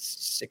 they'll win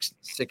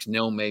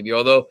 6-0 maybe.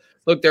 Although,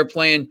 look, they're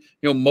playing,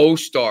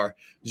 Mostar,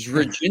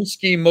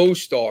 Zrinjinski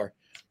Mostar.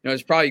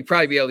 It's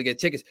probably be able to get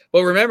tickets.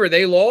 But remember,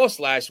 they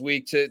lost last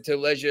week to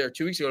Legia, or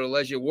 2 weeks ago to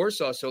Legia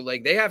Warsaw. So,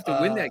 like, they have to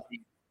win that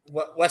game.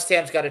 West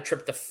Ham's got a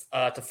trip to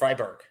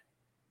Freiburg.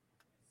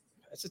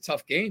 That's a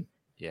tough game.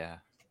 Yeah.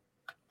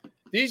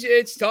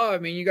 It's tough. I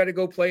mean, you got to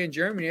go play in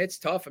Germany. It's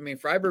tough. I mean,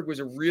 Freiburg was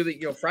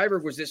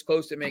Freiburg was this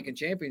close to making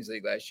Champions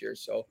League last year.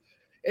 So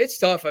it's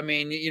tough. I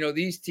mean,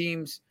 these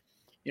teams,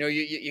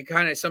 you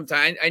kind of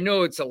sometimes, I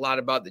know it's a lot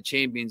about the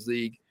Champions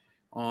League,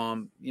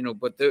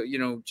 but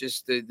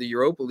just the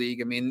Europa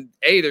League. I mean,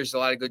 there's a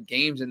lot of good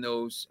games in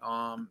those,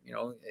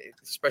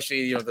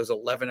 especially, those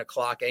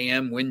 11:00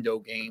 a.m. window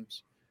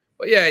games.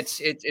 But yeah,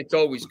 it's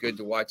always good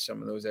to watch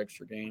some of those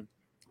extra games.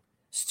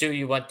 Stu,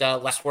 you want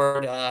last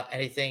word?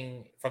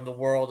 Anything from the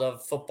world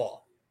of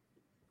football?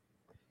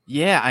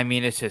 Yeah, I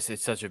mean,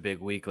 it's such a big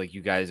week, like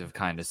you guys have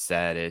kind of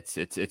said.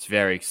 It's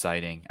very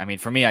exciting. I mean,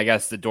 for me, I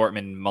guess the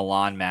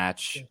Dortmund-Milan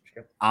match,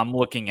 I'm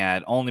looking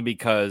at only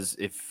because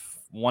if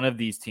one of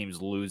these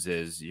teams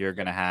loses, you're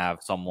going to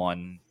have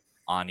someone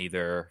on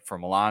either for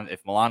Milan.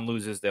 If Milan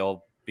loses,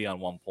 they'll be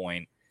on 1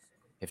 point.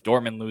 If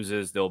Dortmund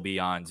loses, they'll be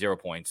on 0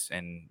 points.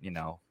 And,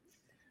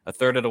 a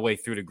third of the way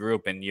through the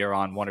group and you're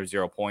on 1 or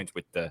 0 points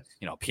with the,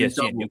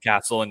 PSG and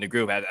Newcastle in the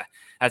group,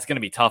 that's going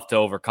to be tough to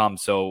overcome.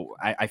 So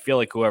I feel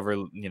like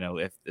whoever,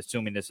 if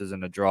assuming this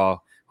isn't a draw,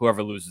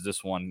 whoever loses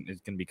this one is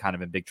going to be kind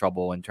of in big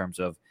trouble in terms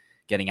of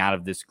getting out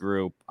of this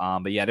group.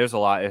 But yeah, there's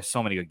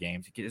so many good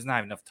games. There's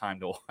not enough time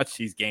to watch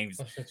these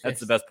games. That's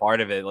the best part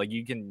of it. Like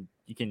you can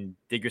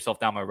dig yourself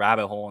down a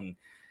rabbit hole and,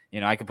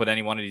 I could put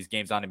any one of these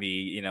games on to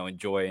be,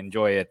 enjoy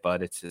it,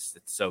 but it's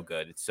so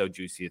good. It's so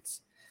juicy.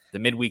 It's the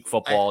midweek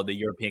football, the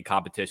European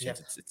competitions.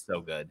 Yeah. It's so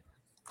good.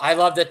 I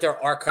love that they're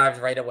archived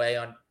right away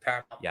on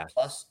Paramount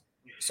Plus.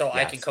 So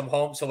I can come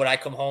home. So when I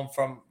come home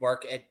from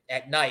work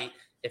at night,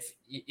 if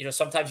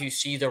sometimes you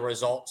see the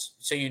results,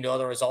 so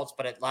the results,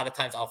 but a lot of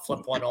times I'll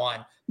flip one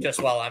on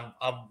just while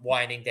I'm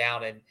winding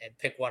down and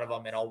pick one of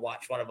them, and I'll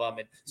watch one of them.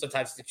 And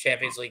sometimes the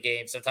Champions League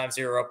games, sometimes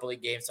the Europa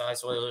League games,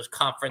 sometimes one of those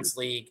Conference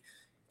League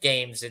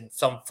games in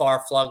some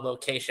far-flung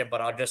location. But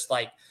I'll just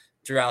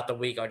throughout the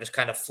week, I'll just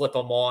kind of flip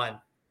them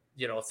on.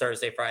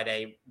 Thursday,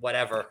 Friday,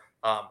 whatever,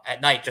 at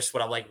night, just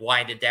when I'm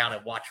winding down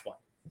and watch one.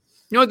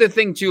 The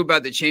thing too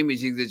about the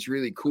Champions League that's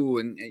really cool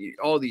and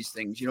all these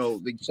things,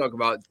 they talk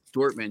about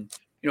Dortmund,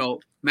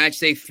 match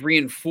day 3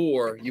 and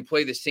 4, you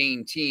play the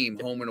same team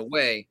home and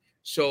away.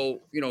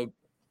 So,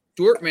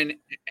 Dortmund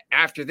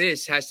after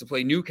this has to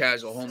play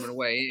Newcastle home and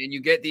away. And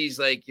you get these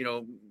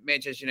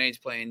Manchester United's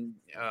playing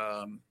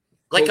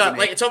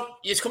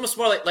it's almost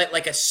more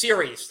like a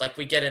series like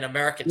we get in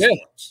American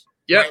sports.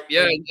 Yeah, right?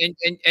 Yeah,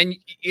 and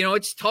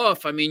it's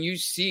tough. I mean, you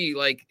see,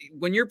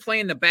 when you're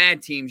playing the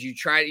bad teams, you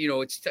try,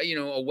 it's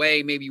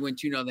away, maybe you win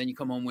 2-0, then you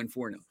come home win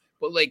 4-0.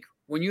 But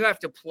when you have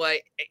to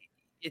play,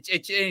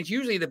 it's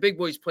usually the big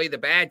boys play the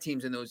bad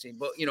teams in those games.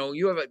 But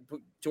you have a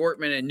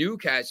Dortmund and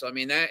Newcastle. I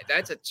mean,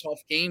 that's a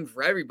tough game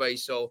for everybody.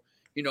 So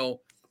you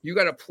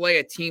got to play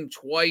a team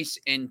twice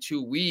in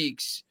 2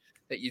 weeks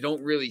that you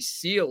don't really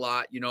see a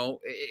lot.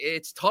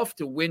 It's tough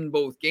to win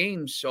both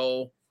games.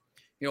 So.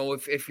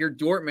 If you're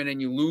Dortmund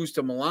and you lose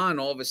to Milan,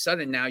 all of a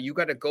sudden now you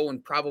got to go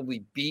and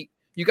probably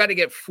you got to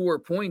get 4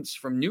 points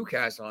from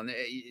Newcastle. And,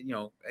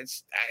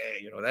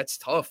 that's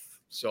tough.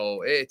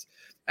 So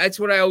that's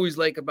what I always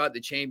like about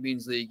the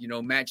Champions League,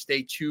 match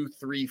day 2,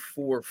 3,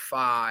 4,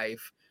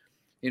 5.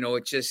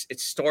 it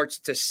starts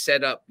to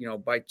set up,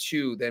 by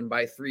 2, then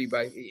by 3,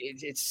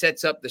 it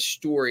sets up the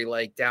story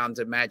like down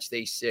to match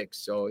day 6.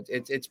 So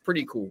it's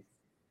pretty cool.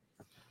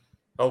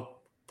 Oh,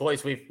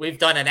 boys, we've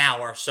done an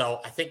hour,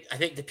 so I think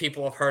the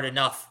people have heard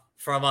enough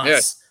from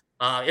us.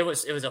 Yeah. It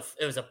was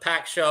a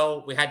packed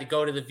show. We had to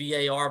go to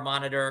the VAR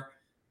monitor.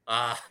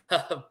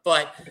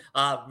 But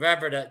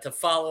remember to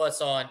follow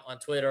us on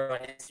Twitter, on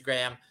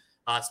Instagram,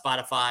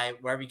 Spotify,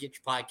 wherever you get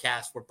your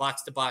podcasts. We're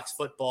Box to Box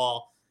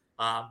Football.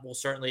 We'll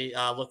certainly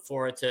look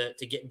forward to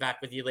getting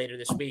back with you later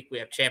this week. We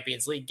have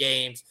Champions League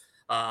games,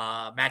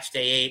 match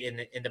day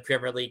 8 in the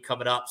Premier League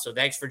coming up. So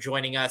thanks for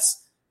joining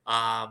us,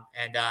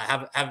 and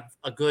have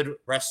a good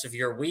rest of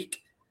your week.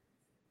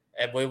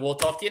 And we will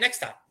talk to you next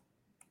time.